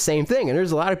did the same thing, and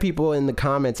there's a lot of people in the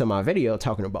comments on my video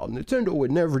talking about Nintendo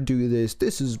would never do this.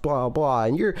 This is blah blah,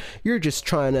 and you're just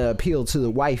trying to appeal to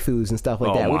the waifus and stuff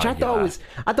like that, which I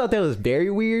thought that was very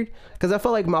weird because I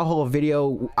felt like my whole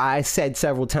video I said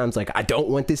several times like I don't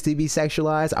want this to be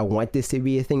sexualized. I want this to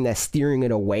be a thing that's steering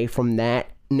it away from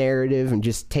that narrative and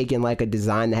just taking like a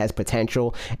design that has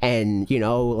potential and, you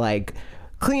know, like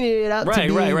cleaning it up to be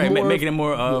more, making it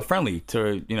more friendly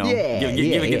to, you know,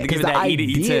 give it that idea,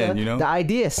 E10, you know. The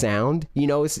idea sound, you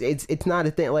know, it's not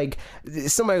a thing. Like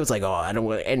somebody was like, oh, I don't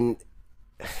want, and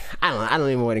I don't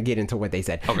even want to get into what they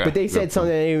said, but they said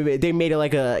something. They made it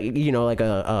like a, you know, like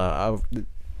a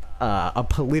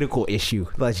political issue.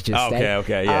 Let's just say.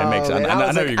 Okay, yeah, it makes sense.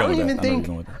 I know you're going with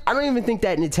that. I don't even think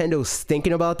that Nintendo's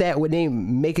thinking about that when they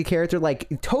make a character. Like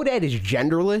Toadette is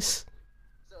genderless,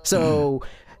 so.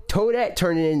 Toadette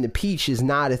turning into Peach is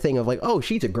not a thing of like, oh,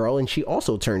 she's a girl and she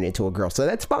also turned into a girl, so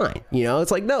that's fine. You know,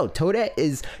 it's like, no, Toadette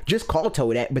is just called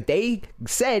Toadette, but they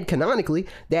said canonically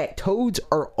that Toads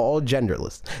are all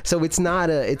genderless, so it's not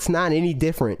any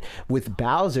different with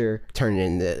Bowser turning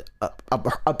into a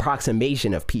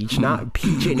approximation of Peach, not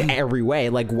Peach in every way.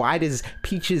 Like, why does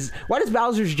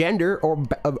Bowser's gender or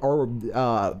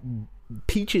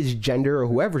Peach's gender or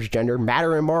whoever's gender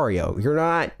matter in Mario? You're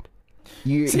not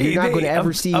going to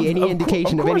ever see any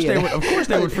indication of any of that. Of course,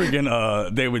 they would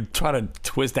freaking they would try to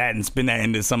twist that and spin that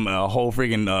into some whole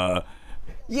freaking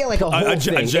like a whole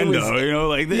agenda, you know,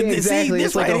 like exactly.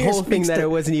 It's like a whole thing that it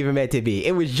wasn't even meant to be.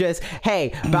 It was just,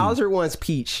 hey, Bowser wants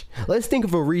Peach. Let's think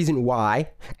of a reason why,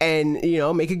 and you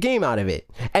know, make a game out of it.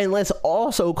 And let's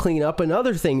also clean up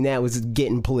another thing that was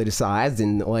getting politicized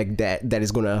and like that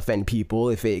is going to offend people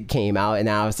if it came out. And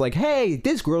now it's like, hey,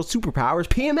 this girl's superpower is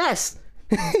PMS.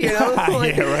 You know,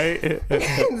 like, yeah, right.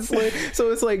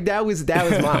 So it's like that was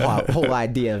my whole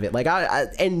idea of it. Like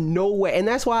and no way, and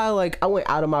that's why I went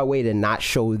out of my way to not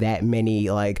show that many.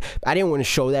 Like I didn't want to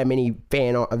show that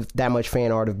much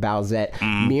fan art of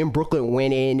Bowsette. Me and Brooklyn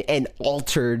went in and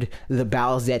altered the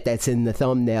Bowsette that's in the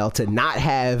thumbnail to not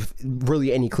have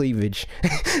really any cleavage.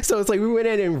 So it's like we went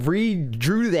in and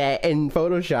redrew that in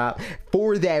Photoshop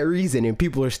for that reason, and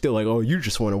people are still like, "Oh, you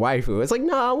just want a waifu." It's like,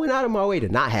 no, I went out of my way to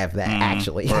not have that.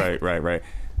 Actually, right.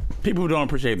 People who don't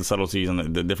appreciate the subtleties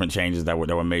and the different changes that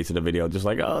were made to the video, just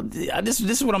like, oh, this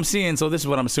is what I'm seeing, so this is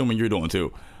what I'm assuming you're doing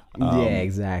too. Yeah,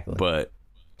 exactly. But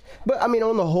I mean,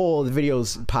 on the whole, the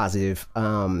video's positive.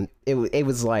 It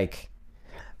was like,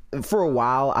 for a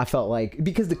while, I felt like,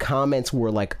 because the comments were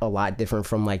like a lot different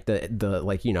from like the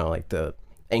like, you know, like the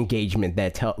engagement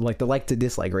that like the like to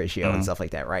dislike ratio and stuff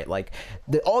like that, right? Like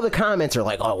all the comments are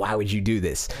like, oh, why would you do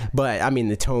this? But I mean,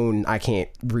 the tone, I can't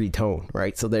read tone,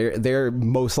 right? So they're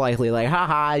most likely like,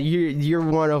 haha, you're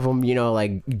one of them, you know,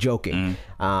 like joking.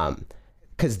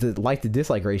 Because the like to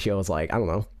dislike ratio is like, I don't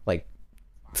know, like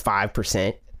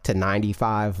 5% to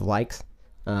 95 likes.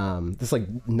 There's like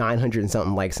 900 and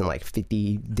something likes and like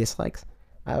 50 dislikes,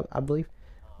 I believe.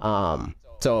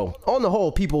 So on the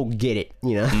whole, people get it,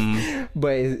 you know,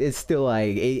 but it's still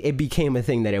like it became a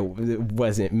thing that it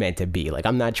wasn't meant to be. Like,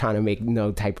 I'm not trying to make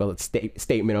no type of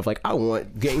statement of like, I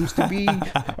want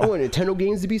Nintendo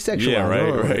games to be sexualized. Yeah,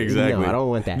 right, exactly. No, I don't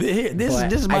want that.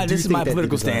 This is my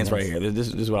political stance right here. This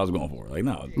is what I was going for. Like,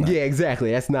 no. Yeah, exactly.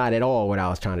 That's not at all what I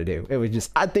was trying to do. It was just,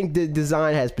 I think the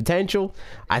design has potential.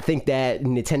 I think that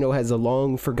Nintendo has a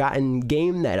long forgotten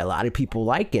game that a lot of people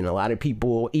like, and a lot of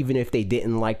people, even if they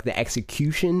didn't like the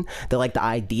execution, they like the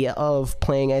idea of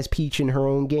playing as Peach in her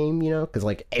own game, you know, because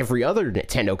like every other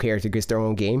Nintendo character gets their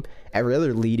own game. Every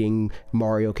other leading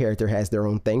Mario character has their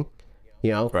own thing.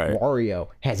 You know, right. Wario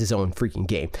has his own freaking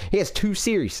game. He has 2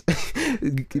 series.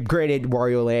 Granted,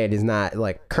 Wario Land is not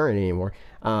like current anymore,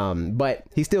 but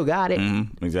he still got it.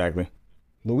 Exactly.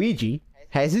 Luigi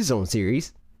has his own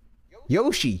series.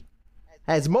 Yoshi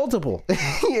has multiple.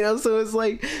 You know, so it's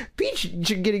like Peach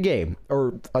should get a game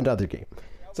or another game.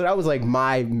 So that was like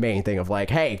my main thing of like,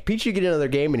 hey, Peach should get another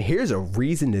game, and here's a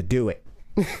reason to do it.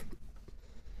 And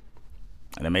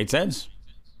it made sense,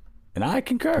 and I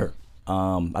concur.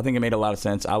 I think it made a lot of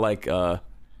sense. I like the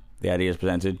ideas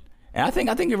presented, and I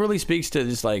think it really speaks to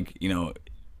just like, you know,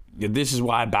 this is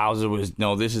why Bowser was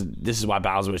this is why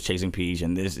Bowser was chasing Peach,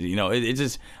 and this, you know, it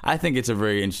just, I think it's a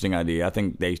very interesting idea. I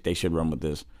think they should run with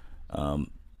this. You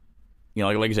know,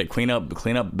 like you said, clean up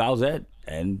Bowsette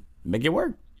and make it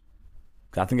work.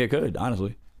 I think it could,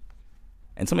 honestly.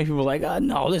 And so many people are like,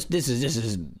 no, this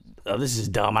is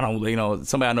dumb. I don't, you know,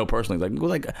 somebody I know personally was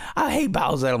like, I hate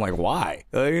Bowser. I'm like, why?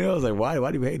 You know, I was like,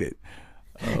 why do you hate it?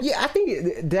 Yeah, I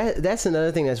think that's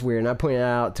another thing that's weird, and I pointed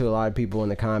out to a lot of people in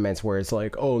the comments where it's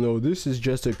like, oh no, this is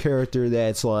just a character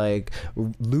that's like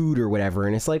lewd or whatever,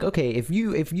 and it's like, okay, if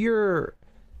you're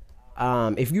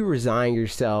if you resign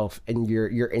yourself and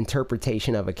your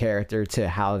interpretation of a character to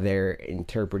how they're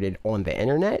interpreted on the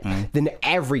internet, then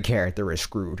every character is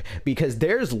screwed, because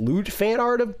there's lewd fan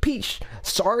art of Peach.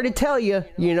 Sorry to tell you,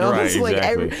 you know, Right, it's like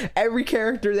exactly. every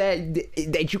character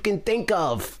that you can think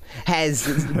of has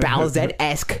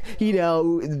Bowsette-esque, you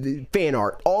know, fan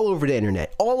art all over the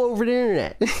internet,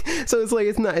 So it's like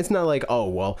it's not like, oh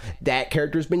well, that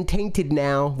character's been tainted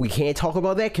now, we can't talk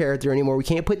about that character anymore, we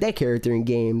can't put that character in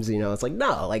games, you know. It's like,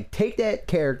 no, like take that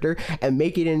character and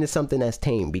make it into something that's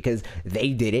tame, because they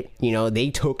did it, you know. They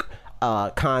took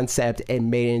a concept and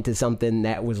made it into something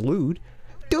that was lewd.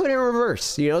 Do it in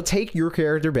reverse, you know. Take your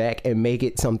character back and make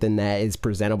it something that is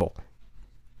presentable.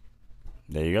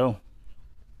 There you go.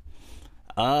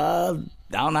 I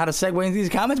don't know how to segue into these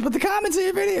comments, but the comments in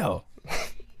your video.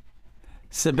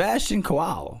 Sebastian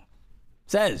Koal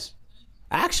says,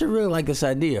 I actually really like this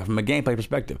idea from a gameplay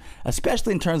perspective,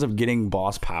 especially in terms of getting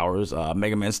boss powers,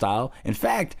 Mega Man style. In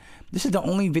fact, this is the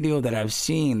only video that I've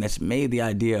seen that's made the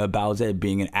idea of Bowsette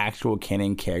being an actual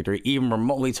canon character even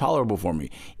remotely tolerable for me.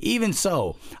 Even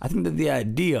so, I think that the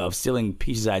idea of stealing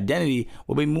Peach's identity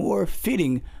will be more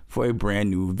fitting for a brand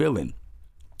new villain.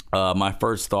 My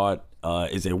first thought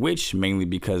is a witch, mainly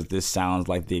because this sounds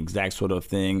like the exact sort of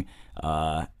thing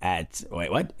a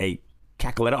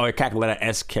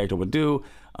Cacoletta-esque character would do,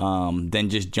 than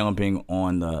just jumping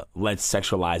on the let's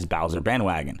sexualize Bowser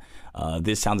bandwagon.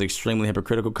 This sounds extremely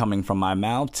hypocritical coming from my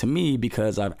mouth to me,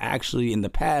 because I've actually in the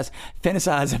past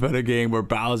fantasized about a game where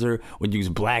Bowser would use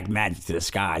black magic to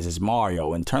disguise as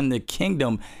Mario and turn the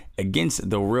kingdom against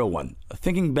the real one.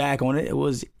 Thinking back on it, it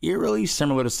was eerily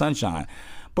similar to Sunshine.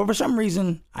 But for some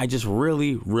reason, I just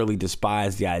really, really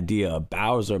despise the idea of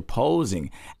Bowser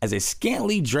posing as a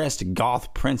scantily dressed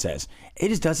goth princess. It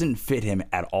just doesn't fit him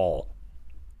at all.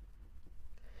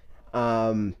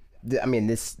 I mean,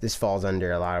 this falls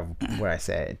under a lot of what I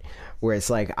said, where it's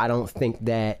like, I don't think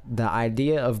that the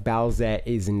idea of Bowsette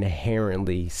is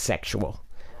inherently sexual.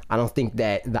 I don't think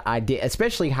that the idea,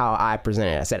 especially how I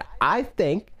presented it, I said, I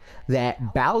think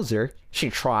that Bowser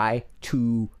should try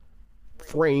to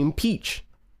frame Peach.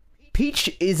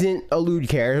 Peach isn't a lewd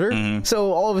character,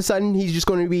 so all of a sudden he's just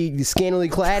going to be scantily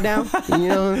clad now. You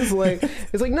know, it's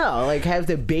like no, like have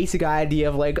the basic idea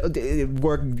of like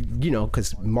work, you know,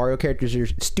 because Mario characters are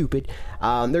stupid.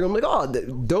 They're gonna be like, oh,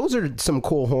 those are some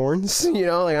cool horns. You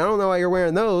know, like I don't know why you're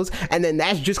wearing those, and then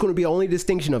that's just going to be the only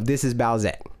distinction of this is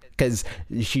Bowsette. Because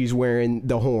she's wearing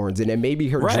the horns, and then maybe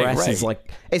her dress is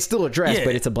like, it's still a dress,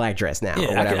 but it's a black dress now. Yeah,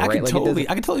 or whatever, I right?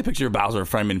 can totally picture Bowser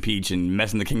framing Peach and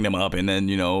messing the kingdom up, and then,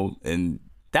 you know, and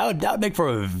that would make for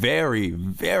a very,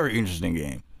 very interesting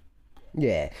game.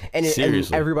 Yeah, and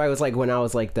everybody was like, when I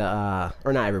was like or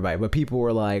not everybody, but people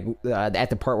were like at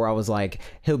the part where I was like,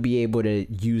 he'll be able to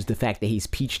use the fact that he's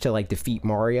Peach to like defeat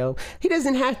Mario. He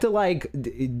doesn't have to like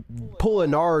pull a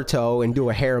Naruto and do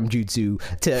a harem jutsu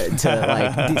to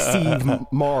like deceive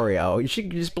Mario. You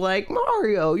should just be like,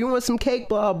 Mario, you want some cake?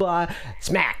 Blah blah,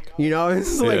 smack. You know,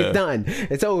 it's like it's done.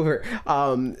 It's over.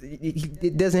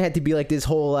 It doesn't have to be like this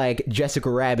whole like Jessica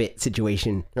Rabbit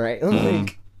situation, right?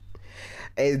 Like,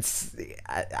 it's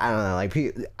I don't know, like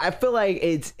I feel like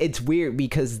it's weird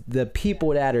because the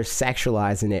people that are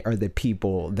sexualizing it are the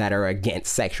people that are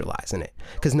against sexualizing it,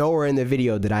 because nowhere in the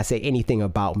video did I say anything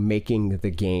about making the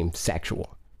game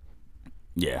sexual.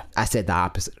 Yeah, I said the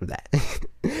opposite of that.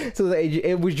 So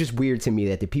it was just weird to me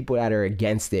that the people that are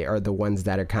against it are the ones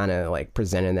that are kind of like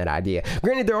presenting that idea.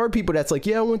 Granted, there are people that's like,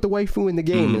 yeah, I want the waifu in the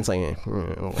game, and it's like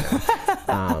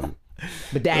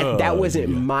but that wasn't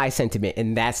my sentiment,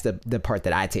 and that's the part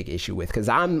that I take issue with, because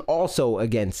I'm also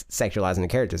against sexualizing the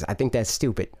characters. I think that's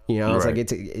stupid. You know, it's like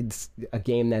it's a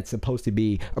game that's supposed to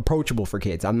be approachable for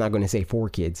kids. I'm not going to say for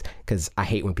kids, because I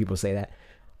hate when people say that,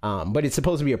 but it's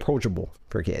supposed to be approachable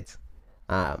for kids,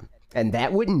 and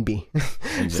that wouldn't be.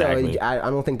 Exactly. So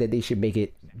I don't think that they should make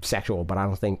it sexual, but I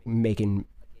don't think making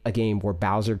a game where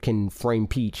Bowser can frame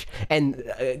Peach, and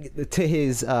to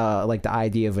his like the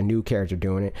idea of a new character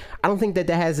doing it, I don't think that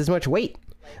has as much weight.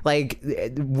 Like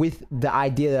with the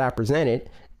idea that I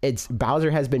presented, it's Bowser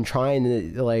has been trying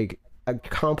to like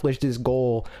accomplish this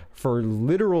goal for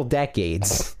literal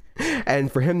decades,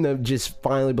 and for him to just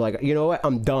finally be like, you know what,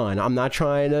 I'm done, I'm not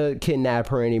trying to kidnap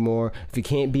her anymore. If you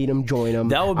can't beat him, join him.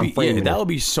 That would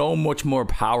be so much more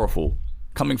powerful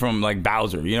coming from like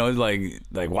Bowser. You know, it's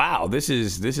like wow, this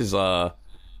is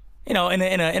you know, in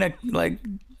a like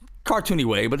cartoony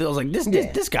way, but I was like,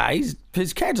 this guy,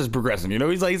 his character's progressing. You know,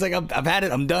 he's like I've had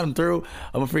it, I'm done, I'm through,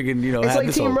 I'm a freaking, you know. It's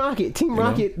like Team Rocket. Team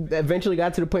Rocket eventually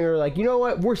got to the point where like, you know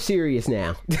what, we're serious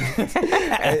now,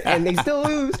 and they still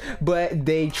lose, but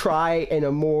they try in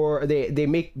a more they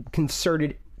make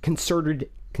concerted concerted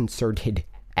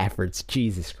efforts.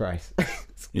 Jesus Christ.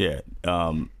 Yeah.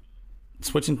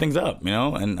 Switching things up,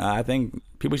 and I think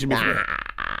people should be.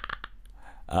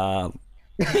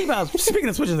 Speaking of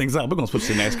switching things up, we're gonna switch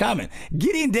to the next comment.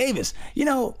 Gideon Davis,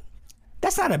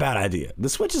 that's not a bad idea. The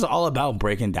Switch is all about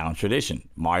breaking down tradition.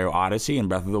 Mario Odyssey and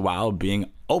Breath of the Wild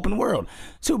being open world.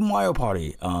 Super Mario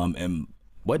Party,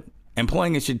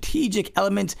 employing a strategic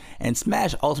element, and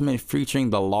Smash Ultimate featuring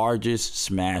the largest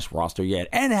Smash roster yet,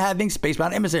 and having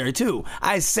Spacebound Emissary too.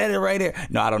 I said it right there.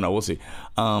 No, I don't know. We'll see.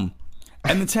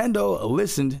 And Nintendo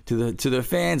listened to their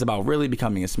fans about really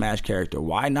becoming a Smash character.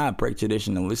 Why not break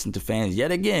tradition and listen to fans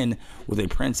yet again with a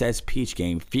Princess Peach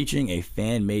game featuring a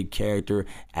fan-made character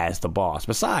as the boss?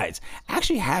 Besides,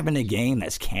 actually having a game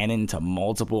that's canon to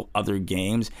multiple other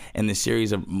games in the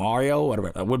series of Mario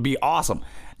would be awesome.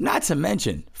 Not to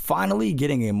mention, finally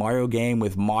getting a Mario game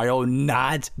with Mario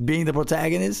not being the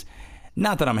protagonist.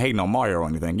 Not that I'm hating on Mario or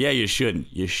anything. Yeah, you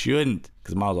shouldn't. You shouldn't,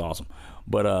 because Mario's awesome.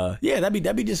 But yeah, that'd be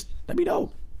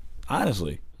dope.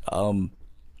 Honestly, I'm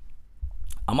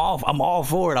all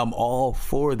for it. I'm all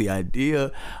for the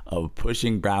idea of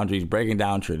pushing boundaries, breaking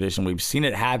down tradition. We've seen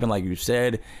it happen, like you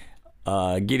said,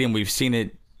 Gideon. We've seen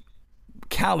it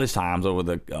countless times over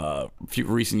the few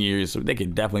recent years. So they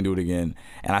could definitely do it again,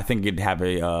 and I think it'd have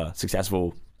a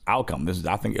successful outcome.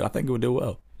 I think it would do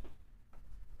well.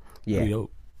 Yeah.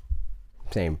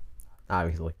 Same.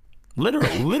 Obviously.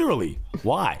 Literally.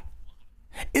 Why?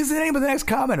 Is the name of the next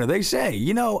commenter. They say,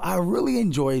 I really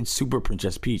enjoyed Super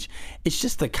Princess Peach. It's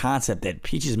just the concept that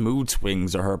Peach's mood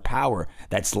swings are her power.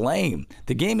 That's lame.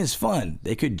 The game is fun.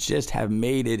 They could just have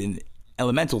made it an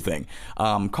elemental thing.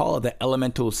 Call it the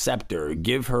Elemental Scepter.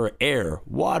 Give her air,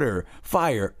 water,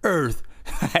 fire, earth.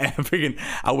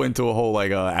 I went to a whole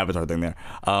Avatar thing there.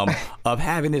 Of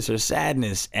happiness or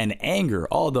sadness and anger.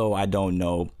 Although I don't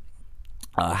know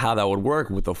how that would work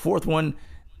with the fourth one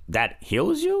that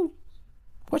heals you.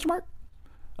 Question mark?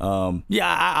 Yeah,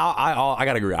 I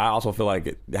gotta agree. I also feel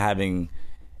like having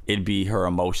it be her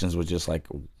emotions was just like,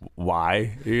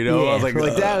 why? Yeah, I was like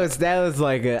that was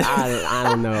like I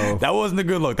don't know. That wasn't a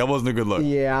good look.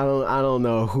 Yeah, I don't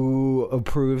know who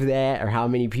approved that or how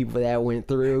many people that went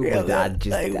through. Yeah, but I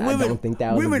don't think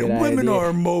that was a good idea. Women are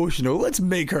emotional. Let's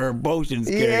make her emotions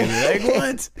carry. Like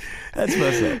what? That's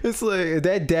messed up. It's like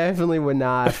that definitely would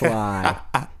not fly.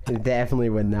 It definitely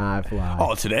would not fly.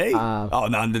 Oh, today? No,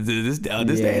 this day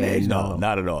and age? No,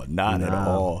 not at all. Not at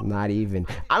all. Not even.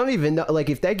 I don't even know. Like,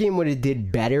 if that game would have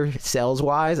did better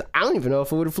sales-wise, I don't even know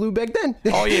if it would have flew back then.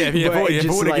 Oh, yeah. If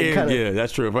it would have yeah,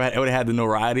 that's true. If it would have had the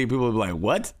notoriety, people would be like,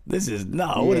 what? This is,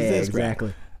 what is this? Exactly.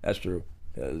 Crap? That's true.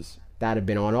 That'd have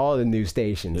been on all the news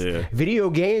stations. Yeah. Video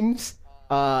games,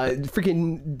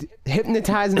 freaking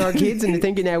hypnotizing our kids into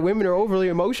thinking that women are overly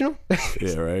emotional.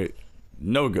 Yeah, right.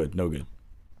 No good.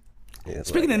 Yeah,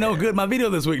 speaking of no good, my video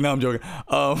this week. No, I'm joking.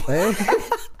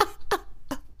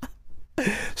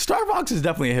 Star Fox is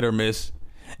definitely a hit or miss.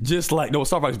 Just like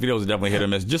Star Fox videos are definitely hit or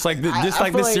miss. Just like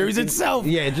the series itself.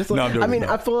 Yeah, just like no, I'm joking, I mean,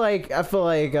 no. I feel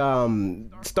like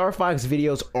Star Fox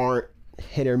videos aren't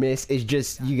hit or miss. It's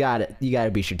just you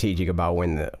gotta be strategic about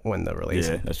when the release.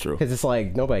 Yeah, that's true. Because it's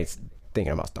like nobody's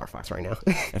thinking about Star Fox right now.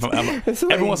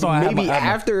 Every once in a while, maybe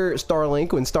after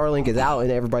Starlink, when Starlink is out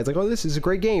and everybody's like, "Oh, this is a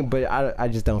great game," but I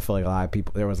just don't feel like a lot of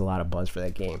people. There was a lot of buzz for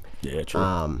that game. Yeah,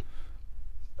 true.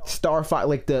 Star Fox,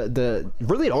 like the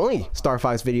really the only Star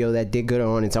Fox video that did good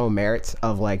on its own merits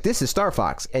of like, this is Star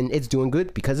Fox and it's doing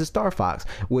good because it's Star Fox,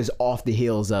 was off the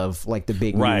heels of like the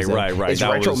big news of, right. Is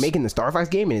Retro making the Star Fox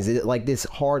game, and is it like this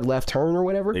hard left turn or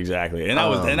whatever? Exactly, and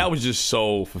that was just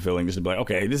so fulfilling, just to be like,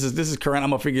 okay, this is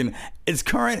current. It's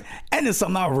current, and it's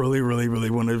something I really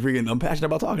want to I'm passionate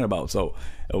about talking about. So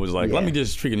it was like, let me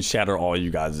just freaking shatter all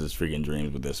you guys' freaking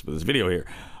dreams with this video here.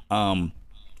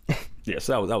 Yeah,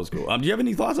 so that was cool. Do you have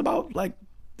any thoughts about like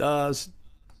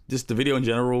just the video in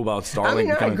general about Starlink? I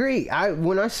mean, I agree.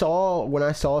 When I saw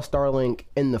Starlink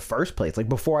in the first place, like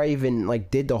before I even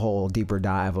like did the whole deeper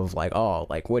dive of like, oh,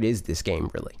 like what is this game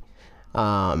really?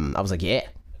 I was like, yeah,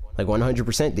 like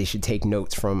 100% they should take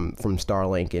notes from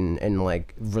Starlink and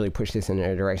like really push this in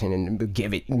a direction and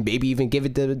maybe even give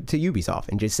it to Ubisoft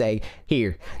and just say,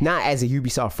 here, not as a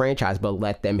Ubisoft franchise, but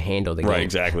let them handle the game. Right,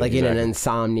 exactly. Like in an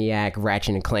Insomniac,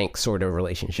 Ratchet and Clank sort of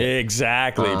relationship.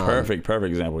 Exactly. Perfect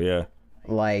example, yeah.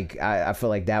 Like I feel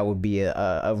like that would be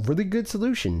a really good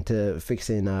solution to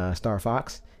fixing Star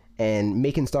Fox. And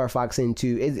making Star Fox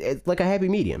into it's like a happy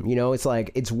medium, it's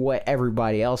like it's what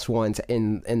everybody else wants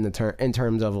in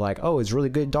terms of like, oh, it's really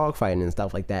good dogfighting and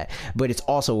stuff like that. But it's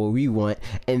also what we want,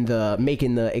 and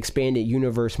making the expanded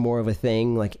universe more of a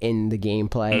thing, like in the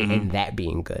gameplay, and that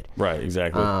being good. Right,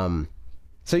 exactly.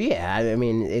 So yeah, I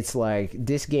mean, it's like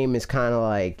this game is kind of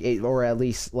like, or at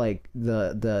least like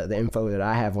the info that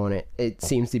I have on it, it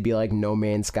seems to be like No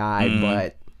Man's Sky,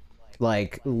 but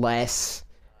like less.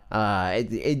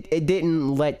 It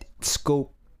didn't let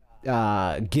Scope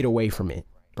get away from it,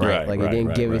 right? Like it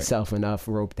didn't give itself enough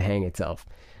rope to hang itself.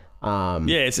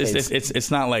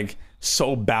 It's not like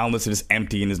so boundless and it's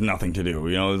empty and there's nothing to do.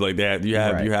 You know, it's like that. You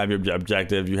have your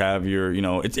objective. You have your, you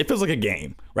know, it feels like a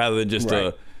game rather than just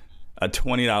a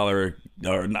 $20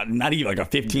 or not even like a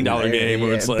 $15 game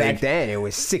where it's like back then it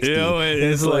was $60. You know,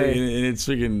 it's like it's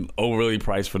freaking overly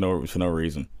priced for no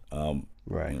reason.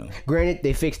 Right. You know. Granted,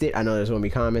 they fixed it. I know there's going to be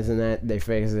comments in that. They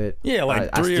fixed it. Yeah,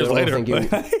 like 3 years later.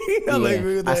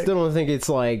 I still don't think it's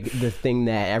like the thing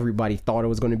that everybody thought it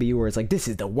was going to be, where it's like, this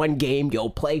is the one game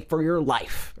you'll play for your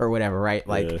life or whatever, right?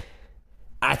 Like,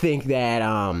 I think that,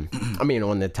 I mean,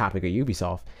 on the topic of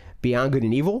Ubisoft, Beyond Good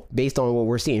and Evil, based on what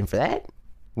we're seeing for that,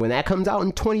 when that comes out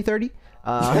in 2030,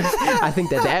 I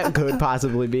think that could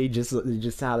possibly be just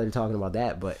how they're talking about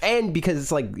that. But and because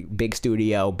it's like big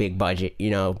studio, big budget,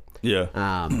 you know.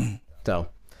 Yeah. So,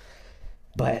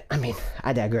 but I mean,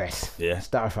 I digress. Yeah.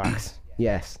 Star Fox.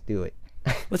 Yes, do it.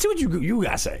 Let's see what you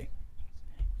guys say.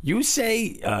 You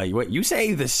say you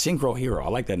say the Synchro Hero. I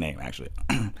like that name actually.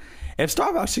 If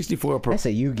Star Fox 64... That's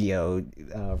a Yu-Gi-Oh!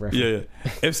 Reference. Yeah.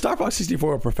 If Star Fox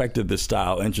 64 perfected the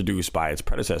style introduced by its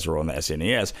predecessor on the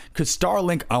SNES, could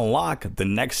Starlink unlock the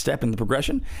next step in the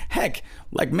progression? Heck,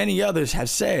 like many others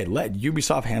have said, let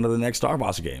Ubisoft handle the next Star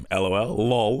Fox game. LOL.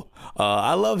 Lol.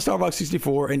 I love Star Fox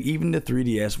 64 and even the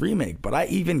 3DS remake, but I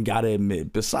even gotta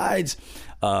admit, besides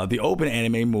the open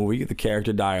anime movie, the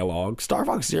character dialogue, Star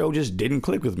Fox Zero just didn't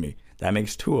click with me. That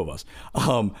makes two of us.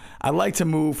 I'd like to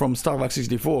move from Star Fox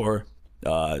 64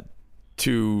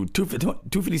 to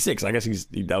 256. I guess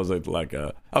that was like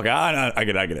okay, I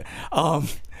get it.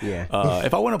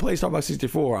 If I want to play Star Fox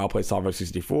 64, I'll play Star Fox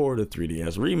 64, the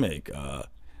 3DS remake.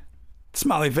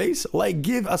 Smiley face, like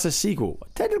give us a sequel.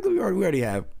 Technically, we already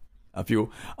have a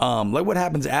few. Like what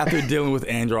happens after dealing with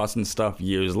Andros and stuff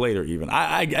years later. Even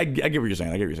I get what you're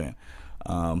saying.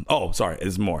 Oh, sorry,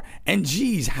 there's more. And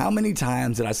geez, how many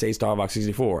times did I say Star Fox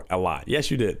 64? A lot.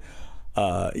 Yes, you did.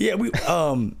 I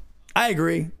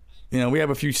agree. You know, we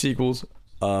have a few sequels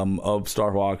of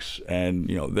Star Fox, and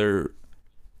you know they're,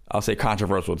 I'll say,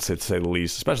 controversial to say the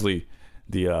least. Especially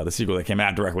the sequel that came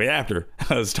out directly after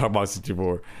Star Fox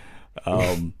 64.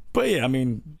 But yeah, I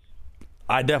mean,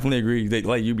 I definitely agree. They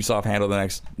let Ubisoft handle the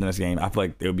next game. I feel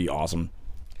like it would be awesome.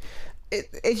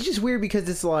 It's just weird because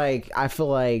it's like I feel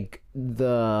like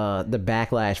the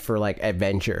backlash for like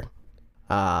adventure,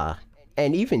 and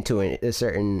even to a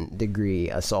certain degree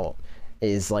assault,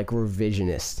 is like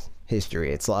revisionist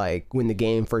history. It's like when the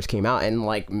game first came out, and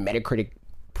like Metacritic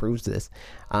proves this,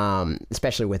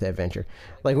 especially with adventure.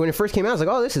 Like when it first came out, I was like,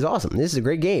 oh, this is awesome. This is a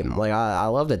great game. Like I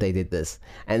love that they did this.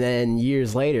 And then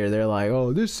years later, they're like,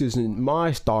 oh, this isn't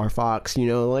my Star Fox. You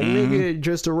know, like make it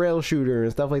just a rail shooter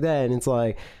and stuff like that. And it's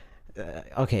like,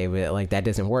 okay, but like that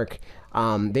doesn't work.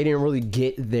 They didn't really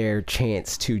get their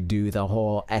chance to do the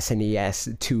whole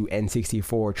SNES to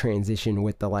N64 transition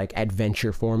with the like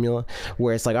adventure formula,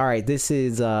 where it's like, all right, this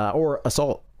is or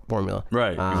assault formula,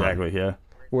 right? Exactly, yeah.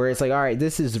 Where it's like, all right,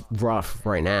 this is rough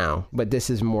right now, but this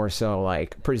is more so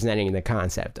like presenting the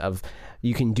concept of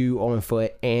you can do on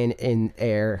foot and in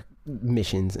air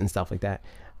missions and stuff like that.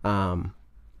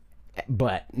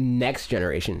 But next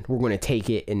generation, we're going to take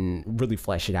it and really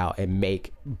flesh it out and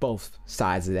make both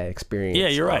sides of that experience. Yeah,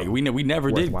 you're right. We never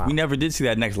worthwhile. We never did see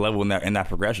that next level in that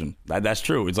progression. That's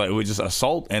true. It's like it was just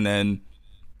assault and then,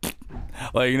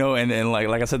 like, you know, and like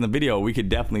I said in the video, we could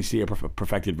definitely see a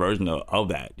perfected version of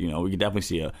that. You know, we could definitely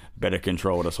see a better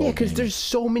controlled assault. Yeah, because there's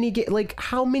so many like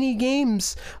how many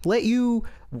games let you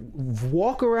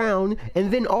walk around and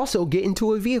then also get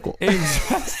into a vehicle?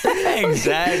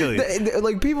 Exactly.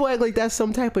 Like people act like that's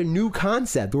some type of new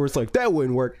concept where it's like that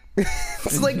wouldn't work.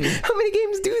 It's like, how many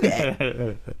games do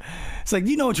that? It's like,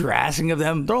 you know what you're asking of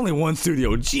them? They're only one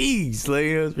studio. Jeez, like,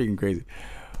 you know, it's freaking crazy.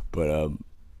 But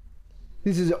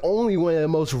this is only one of the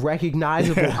most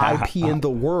recognizable IP in the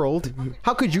world.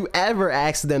 How could you ever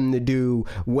ask them to do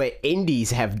what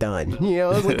indies have done? You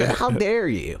know, it's like, how dare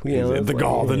you? You know, the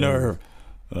gall, the nerve.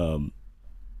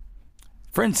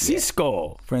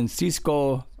 Francisco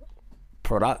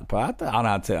Prata. I don't know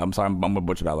how to say it. I'm sorry, I'm gonna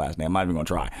butcher that last name. I'm not even gonna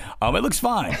try. It looks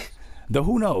fine. Though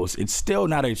who knows? It's still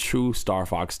not a true Star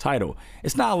Fox title.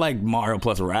 It's not like Mario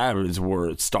plus Rabbids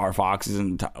where Star Fox is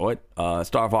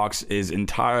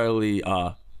entirely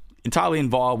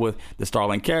involved with the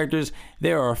Starlink characters.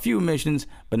 There are a few missions,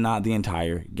 but not the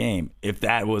entire game. If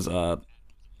that was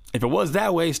If it was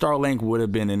that way, Starlink would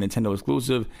have been a Nintendo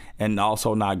exclusive and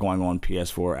also not going on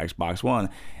PS4 or Xbox One.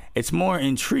 It's more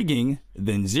intriguing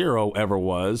than Zero ever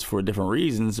was for different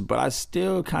reasons, but I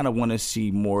still kind of want to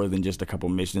see more than just a couple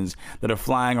missions that are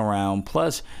flying around.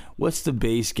 Plus, what's the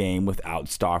base game without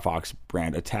Star Fox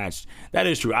brand attached? That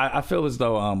is true. I feel as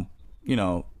though, you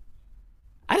know,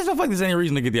 I just don't feel like there's any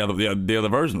reason to get the other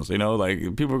versions. You know, like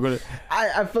people are gonna.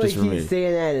 I feel like he's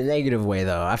saying that in a negative way,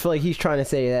 though. I feel like he's trying to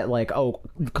say that, like, oh,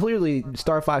 clearly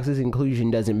Star Fox's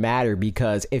inclusion doesn't matter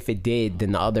because if it did,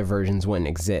 then the other versions wouldn't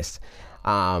exist.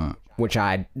 Which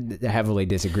I heavily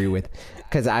disagree with,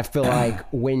 because I feel like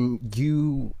when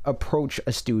you approach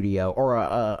a studio or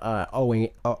an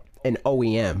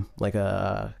OEM, like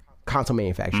a console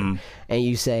manufacturer, and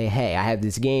you say, "Hey, I have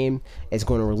this game. It's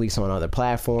going to release on other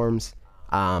platforms."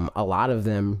 A lot of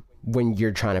them, when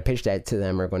you're trying to pitch that to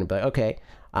them, are going to be like, "Okay,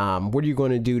 what are you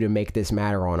going to do to make this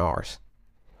matter on ours?"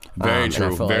 Very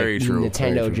true. Very true.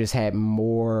 Nintendo just had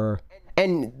more.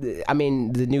 And I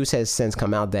mean, the news has since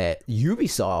come out that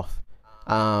Ubisoft,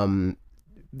 well,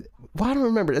 I don't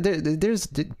remember. There's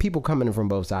people coming from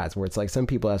both sides where it's like some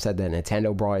people have said that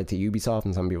Nintendo brought it to Ubisoft,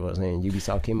 and some people are saying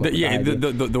Ubisoft came up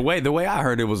with the way I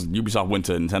heard it was Ubisoft went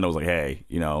to Nintendo, was like, hey,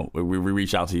 you know, we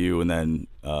reach out to you, and then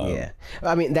yeah,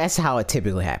 I mean, that's how it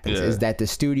typically happens. Is that the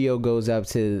studio goes up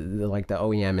to the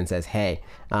OEM and says, hey,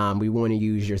 we want to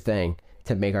use your thing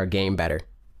to make our game better.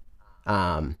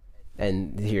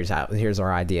 And here's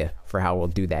our idea for how we'll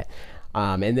do that.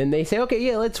 And then they say, okay,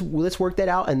 yeah, let's work that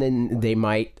out. And then they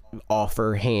might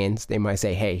offer hands. They might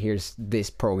say, hey, here's this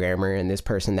programmer and this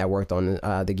person that worked on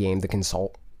the game to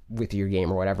consult with your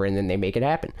game or whatever. And then they make it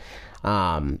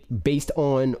happen. Based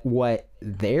on what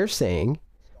they're saying,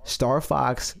 Star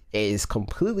Fox is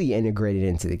completely integrated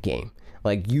into the game.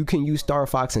 Like, you can use Star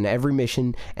Fox in every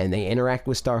mission, and they interact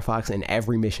with Star Fox in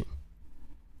every mission.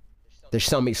 There's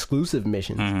some exclusive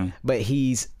missions, but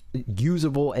he's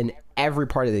usable in every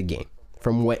part of the game,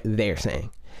 from what they're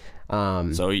saying.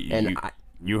 So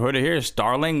you heard it here.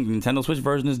 Starlink Nintendo Switch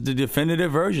version is the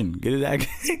definitive version. Get it?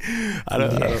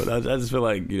 I just feel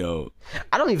like, you know,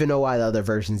 I don't even know why the other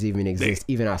versions even exist,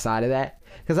 even outside of that,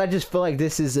 because I just feel like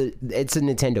it's a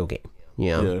Nintendo game, you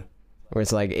know, where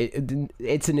it's like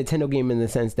it's a Nintendo game in the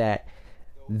sense that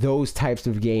those types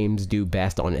of games do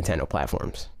best on Nintendo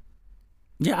platforms.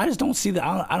 Yeah, I just don't see that.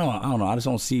 I don't know. I just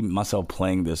don't see myself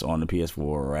playing this on the PS4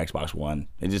 or Xbox One.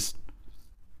 It just,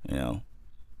 you know.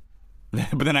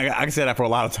 But then I can say that for a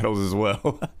lot of titles as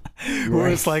well. Where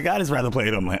it's like, I just rather play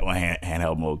it on my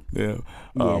handheld mode.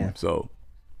 Yeah. So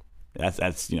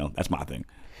that's you know, that's my thing.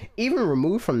 Even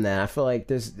removed from that, I feel like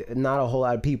there's not a whole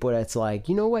lot of people that's like,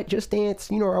 you know what, Just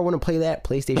Dance, you know, I want to play that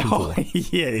PlayStation 4.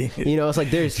 Yeah. You know, it's like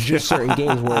there's just certain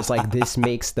games where it's like this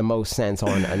makes the most sense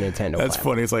on a Nintendo That's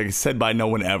platform. funny. It's like said by no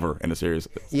one ever in a series.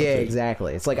 Yeah,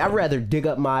 exactly. It's like I'd rather dig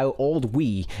up my old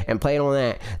Wii and play it on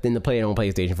that than to play it on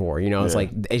PlayStation 4. You know, it's like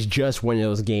it's just one of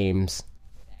those games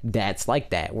that's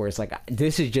like that, where it's like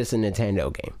this is just a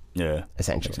Nintendo game. Yeah.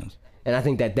 Essentially. Makes sense. And I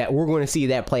think that we're going to see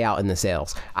that play out in the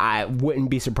sales. I wouldn't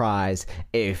be surprised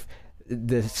if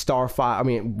the Star Fox, I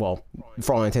mean, well,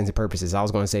 for all intents and purposes, I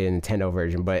was going to say the Nintendo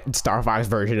version, but Star Fox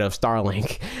version of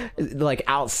Starlink, like,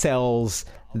 outsells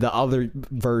the other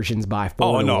versions by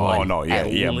 4 to 1. Oh, no,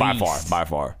 yeah, by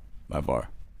far.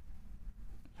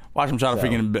 Watch him try to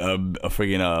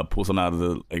freaking pull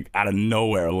something out of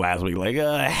nowhere last week, like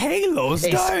Halo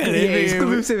started.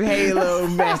 Exclusive Halo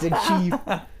Master Chief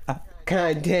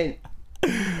content.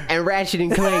 And Ratchet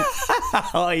and Clank.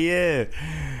 Oh yeah,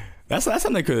 that's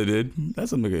something they could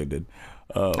have did.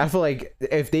 I feel like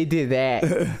if they did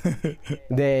that,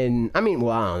 then I mean,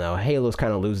 well, I don't know. Halo's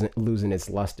kind of losing its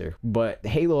luster, but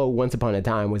Halo Once Upon a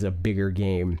Time was a bigger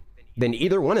game than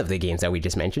either one of the games that we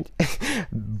just mentioned,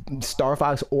 Star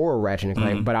Fox or Ratchet and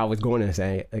Clank. But I was going to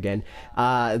say again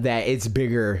that it's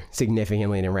bigger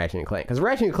significantly than Ratchet and Clank, because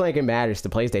Ratchet and Clank, it matters to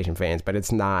PlayStation fans, but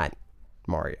it's not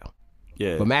Mario.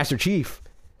 Yeah. But Master Chief,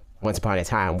 Once Upon a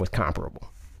Time, was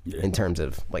comparable in terms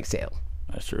of like sale.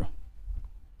 That's true.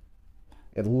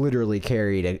 It literally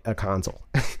carried a console.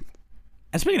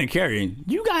 And speaking of carrying,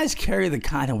 you guys carry the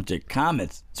content with your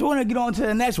comments. So we're going to get on to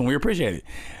the next one. We appreciate it.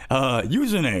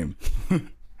 Username.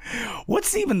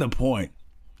 What's even the point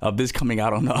of this coming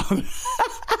out on the other?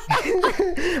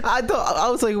 I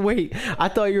was like, wait, I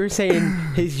thought you were saying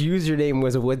his username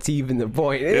was what's even the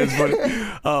point. It's funny.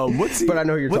 But I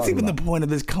know you're what's talking even about. the point of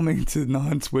this coming to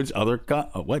non-Switch other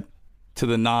to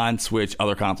the non-Switch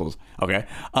other consoles? Okay,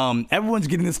 everyone's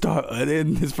getting this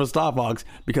for Star Fox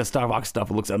because Star Fox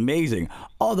stuff looks amazing.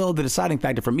 Although the deciding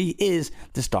factor for me is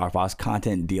the Star Fox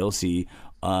content DLC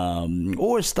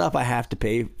or stuff I have to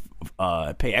pay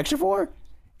extra for.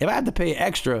 If I have to pay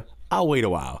extra, I'll wait a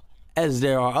while, as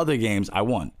there are other games I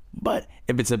want. But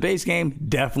if it's a base game,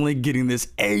 definitely getting this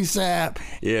ASAP.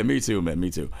 Yeah, me too, man. Me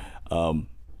too.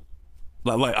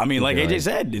 Like AJ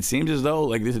said, it seems as though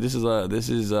like this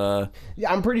is. Yeah,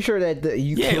 I'm pretty sure that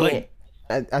you can't. Like,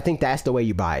 I think that's the way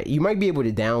you buy it. You might be able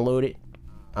to download it,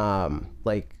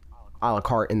 like a la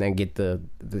carte, and then get the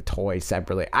toy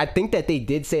separately. I think that they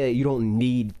did say that you don't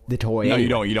need the toy. No,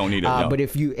 anyway. you don't need it. No. But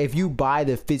if you buy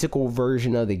the physical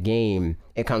version of the game,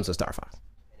 it comes with Star Fox,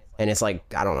 and it's like,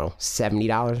 I don't know,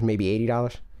 $70, maybe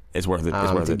 $80. It's worth it.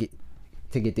 It's worth it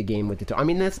to get the game with the toy. I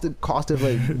mean, that's the cost of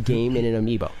a game in an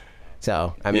amiibo.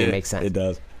 So I mean, it makes sense. It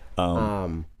does.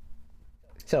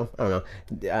 So I don't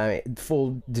know.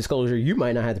 Full disclosure, you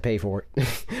might not have to pay for it,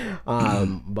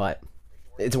 but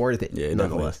it's worth it. Yeah,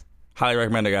 nonetheless. Highly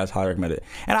recommend it, guys. Highly recommend it.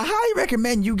 And I highly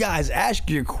recommend you guys ask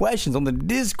your questions on the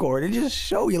Discord and just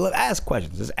show you love. Ask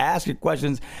questions. Just ask your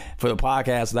questions for the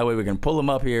podcast. So that way we can pull them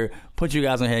up here, put you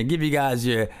guys on here, and give you guys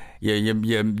your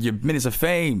minutes of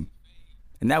fame.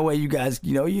 And that way you guys,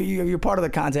 you're part of the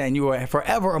content, and you are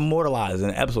forever immortalized in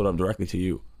an episode of directly to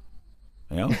you.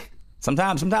 You know?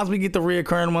 Sometimes we get the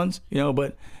reoccurring ones,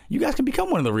 but you guys can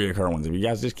become one of the reoccurring ones if you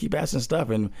guys just keep asking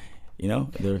stuff. And yeah,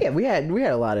 we had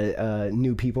a lot of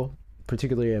new people,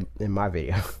 particularly in my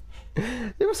video.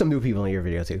 There were some new people in your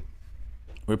video too.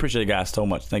 We appreciate it, guys, so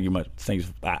much. Thank you much.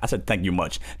 I said thank you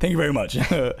much. Thank you very much.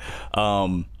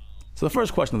 So the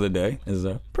first question of the day is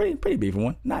a pretty beefy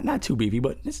one. Not too beefy,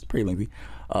 but it's pretty lengthy.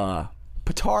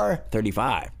 Patar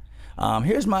 35.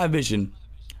 Here's my vision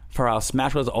for how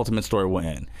Smash Bros. Ultimate Story will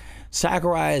end.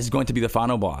 Sakurai is going to be the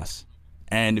final boss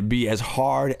and be as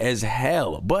hard as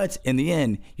hell. But in the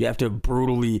end, you have to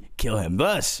brutally kill him,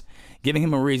 thus giving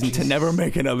him a reason to never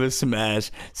make another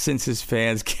Smash since his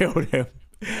fans killed him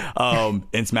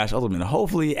in Smash Ultimate.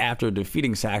 Hopefully, after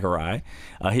defeating Sakurai,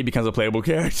 he becomes a playable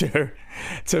character.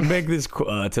 To make this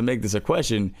a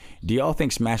question, do y'all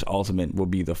think Smash Ultimate will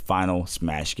be the final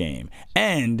Smash game?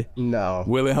 And no,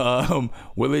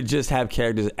 will it just have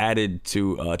characters added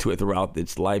to it throughout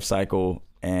its life cycle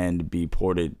and be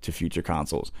ported to future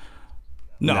consoles?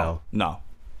 No.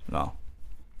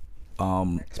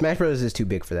 Smash Bros. Is too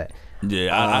big for that.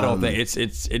 Yeah, I don't think it's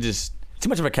just too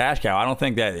much of a cash cow. I don't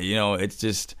think that it's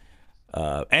just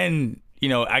and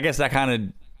I guess that kind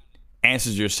of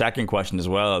answers your second question as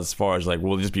well, as far as like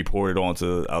will it just be ported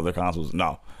onto other consoles?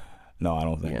 No, I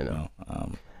don't think. Yeah,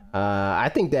 no. I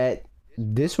think that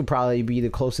this would probably be the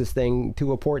closest thing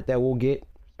to a port that we'll get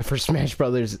for Smash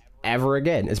Brothers ever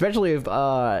again, especially if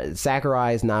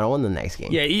Sakurai is not on the next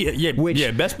game.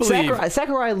 Yeah. Best believe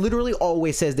Sakurai literally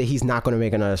always says that he's not going to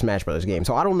make another Smash Brothers game.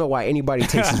 So I don't know why anybody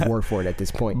takes his word for it at this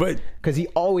point. But because he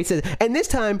always says, and this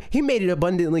time he made it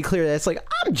abundantly clear that it's like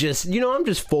I'm just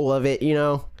full of it.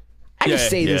 I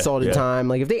just say this all the time.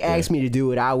 Like if they asked me to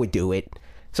do it, I would do it.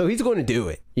 So he's going to do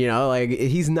it. Like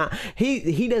he's not.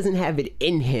 He doesn't have it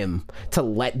in him to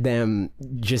let them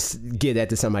just give that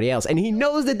to somebody else, and he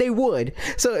knows that they would.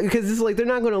 So because it's like they're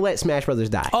not going to let Smash Brothers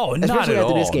die. Oh, not at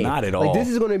all. This game. Not at all. Like this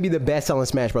is going to be the best-selling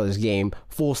Smash Brothers game.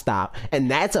 Full stop. And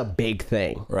that's a big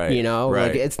thing. Right. Right.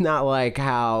 Like it's not like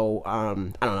how I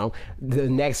don't know, the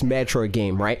next Metroid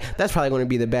game. Right. That's probably going to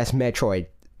be the best-selling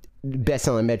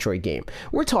Metroid game.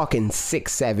 We're talking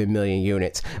 6-7 million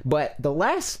units, but the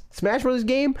last Smash Bros.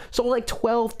 Game sold like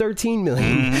 12-13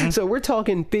 million. Mm-hmm. So we're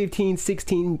talking 15,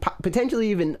 16, potentially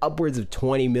even upwards of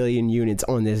 20 million units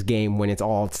on this game when it's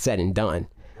all said and done.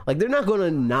 Like they're not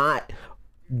gonna not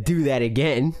do that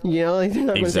again. Like they're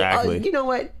not gonna say, oh, you know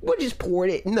what, we'll just port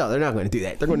it. No, they're not gonna do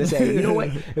that. They're gonna say, you know what,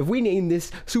 if we name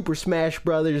this Super Smash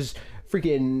Brothers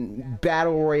freaking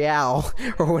Battle Royale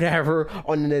or whatever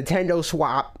on the Nintendo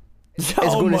Swap, it's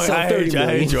going to sell 30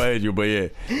 million. I hate you, but yeah,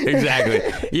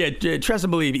 exactly. Yeah, trust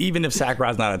and believe, even if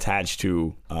Sakurai's not attached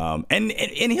to, and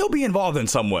he'll be involved in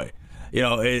some way. He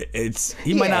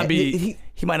might not be.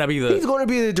 He might not be the. He's going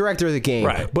to be the director of the game,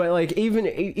 right? But like, even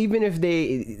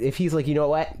if he's like, you know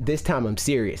what, this time I'm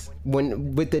serious.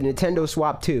 With the Nintendo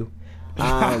Swap 2.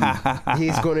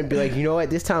 He's going to be like, you know what,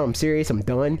 this time I'm serious, I'm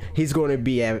done. He's going to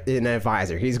be an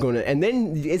advisor. And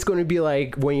then it's going to be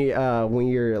like when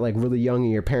you're like really young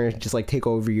and your parents just like take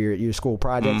over your school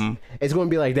projects. Mm-hmm. It's going to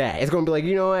be like that. It's going to be like,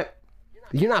 you know what,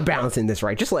 you're not balancing this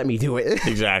right. Just let me do it.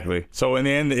 Exactly. So at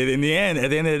the end of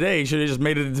the day, he should have just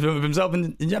made it himself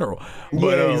in general.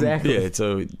 But, yeah, exactly. Yeah.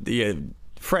 So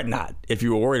fret not if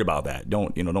you were worried about that.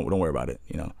 Don't worry about it.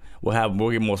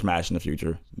 We'll get more Smash in the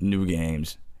future. New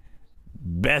games.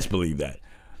 Best believe that.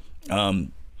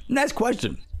 Next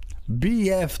question.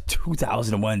 BF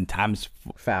 2001 times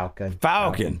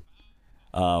Falcon.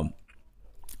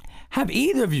 Have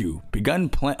either of you begun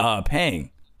paying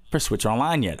for Switch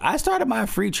Online yet. I started my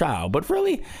free trial, but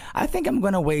really, I think I'm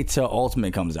going to wait till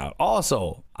Ultimate comes out.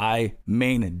 Also, I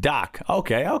main Doc.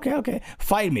 Okay.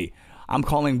 Fight me. I'm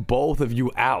calling both of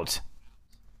you out.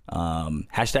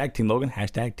 Hashtag Team Logan,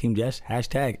 hashtag Team Jess,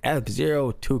 hashtag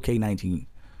F02K19.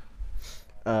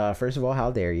 First of all, how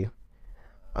dare you?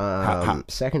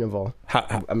 Second of all,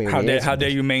 how dare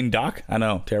you main Doc? I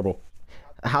know, terrible.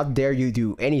 How dare you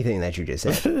do anything that you just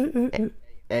said?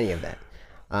 Any of that.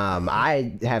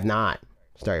 I have not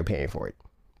started paying for it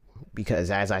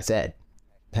because, as I said,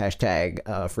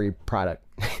 hashtag free product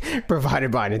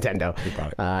provided by Nintendo.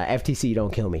 FTC,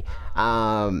 don't kill me.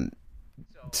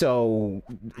 So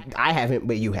I haven't,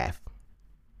 but you have.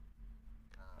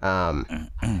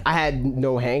 I had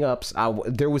no hangups.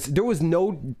 There was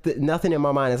nothing in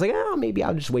my mind. It's like, maybe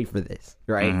I'll just wait for this,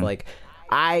 right? Like,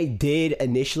 I did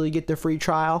initially get the free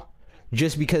trial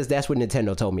just because that's what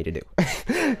Nintendo told me to do.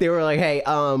 They were like, hey,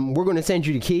 we're going to send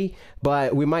you the key,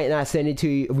 but we might not send it to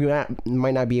you. We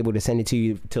might not be able to send it to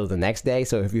you till the next day.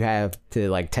 So if you have to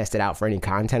like test it out for any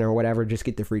content or whatever, just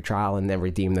get the free trial and then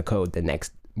redeem the code the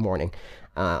next morning.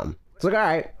 It's like, all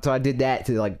right. So I did that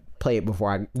to like play it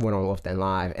before I went on Wolf Den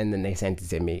Live, and then they sent it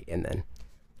to me, and then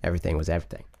everything was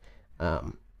everything.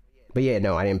 But yeah,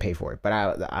 no, I didn't pay for it, but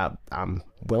I'm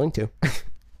willing to.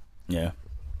 Yeah.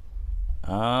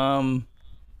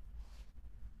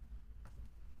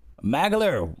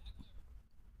 Magler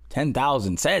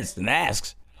 10,000 says and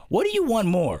asks, what do you want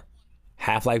more?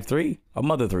 Half-Life 3 or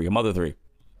Mother 3? Mother 3.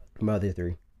 Mother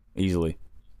 3. Easily.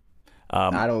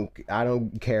 I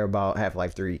don't care about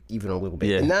Half-Life 3 even a little bit.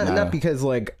 Yeah, And not because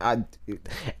like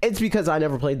it's because I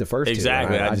never played the first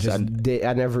exactly. two.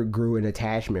 I nener grew an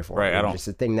attachment for it. It's just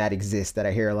a thing that exists that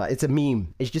I hear a lot. It's a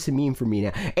meme. It's just a meme for me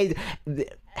now.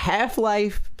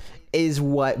 Half-Life is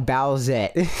what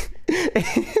Bowsette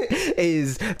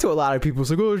is to a lot of people. It's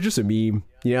like, oh, it's just a meme.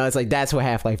 You know, it's like that's what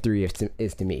Half-Life 3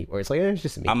 is to me. Where it's like, it's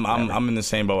just a meme. I'm in the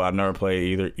same boat. I've never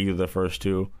played either the first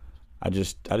two. I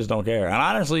just don't care. And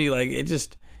honestly, like I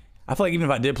feel like even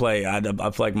if I did play, I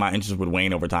feel like my interest would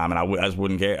wane over time, and I just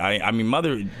wouldn't care. I mean,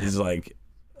 Mother is like,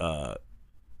 I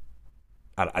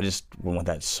just want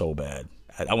that so bad.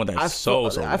 I want that so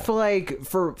bad. I feel like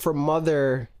for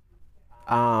Mother,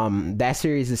 that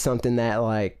series is something that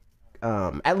like,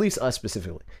 at least us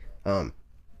specifically,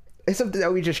 it's something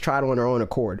that we just tried on our own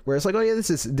accord. Where it's like, oh yeah,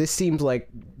 this seems like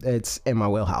it's in my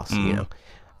wheelhouse, you know.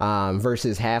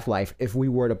 Versus Half-Life, if we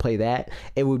were to play that,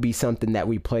 it would be something that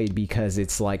we played because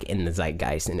it's like in the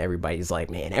zeitgeist and everybody's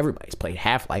like, man, everybody's played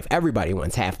Half-Life. Everybody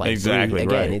wants Half-Life. Exactly.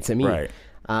 Again, right. It's a meme. Right.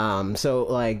 So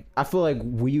like, I feel like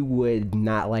we would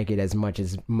not like it as much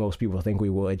as most people think we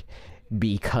would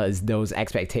because those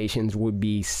expectations would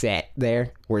be set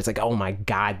there where it's like, oh my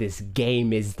God, this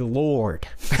game is the Lord.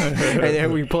 And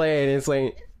then we play it and it's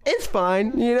like, it's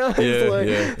fine, you know?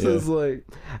 It's like,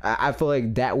 I feel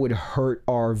like that would hurt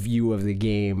our view of the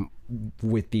game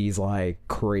with these like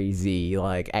crazy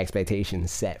like expectations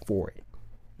set for it.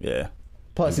 Yeah.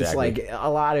 Plus, exactly. It's like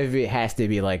a lot of it has to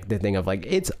be like the thing of like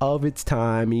it's of its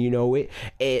time, you know.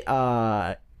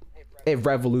 It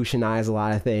revolutionized a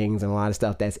lot of things and a lot of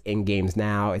stuff that's in games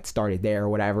now. It started there or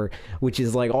whatever, which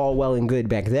is like all well and good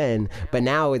back then. But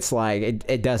now it's like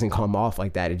it doesn't come off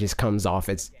like that. It just comes off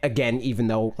as, again, even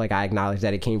though like I acknowledge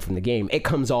that it came from the game, it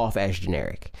comes off as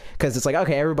generic because it's like,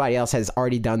 okay, everybody else has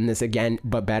already done this again,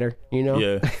 but better, you know?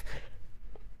 Yeah.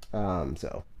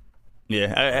 So.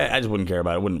 Yeah, I just wouldn't care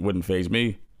about it. Wouldn't faze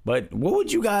me. But what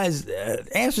would you guys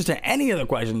answers to any of the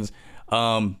questions?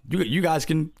 You guys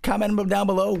can comment them down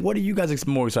below. What are you guys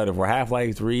more excited for?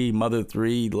 Half-Life 3, Mother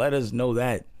 3? Let us know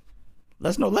that.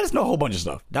 Let us know a whole bunch of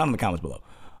stuff down in the comments below.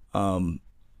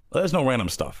 Let us know random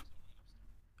stuff.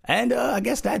 And I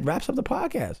guess that wraps up the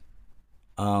podcast.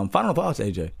 Final thoughts,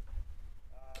 AJ.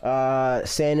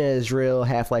 Santa is real.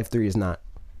 Half-Life 3 is not.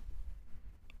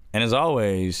 And as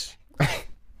always,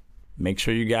 make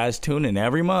sure you guys tune in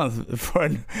every month for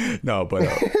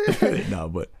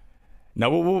no,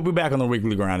 we'll be back on the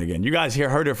weekly grind again. You guys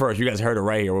heard it first. You guys heard it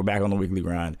right here. We're back on the weekly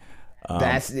grind.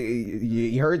 That's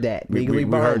you heard that legally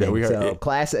binding. We heard it.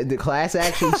 The class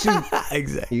action suit.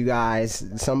 Exactly. You guys,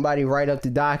 somebody write up the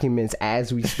documents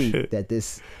as we speak that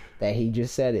he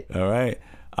just said it. All right.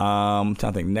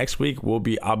 I think next week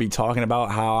I'll be talking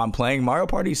about how I'm playing Mario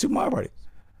Party, Super Mario Party.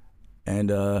 And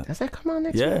does that come on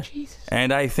next week? Jesus.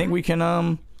 And I think we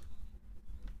can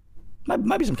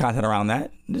might be some content around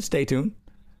that. Just stay tuned.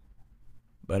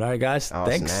 But all right, guys.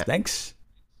 Thanks.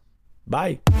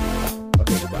 Bye.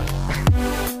 Okay,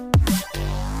 goodbye.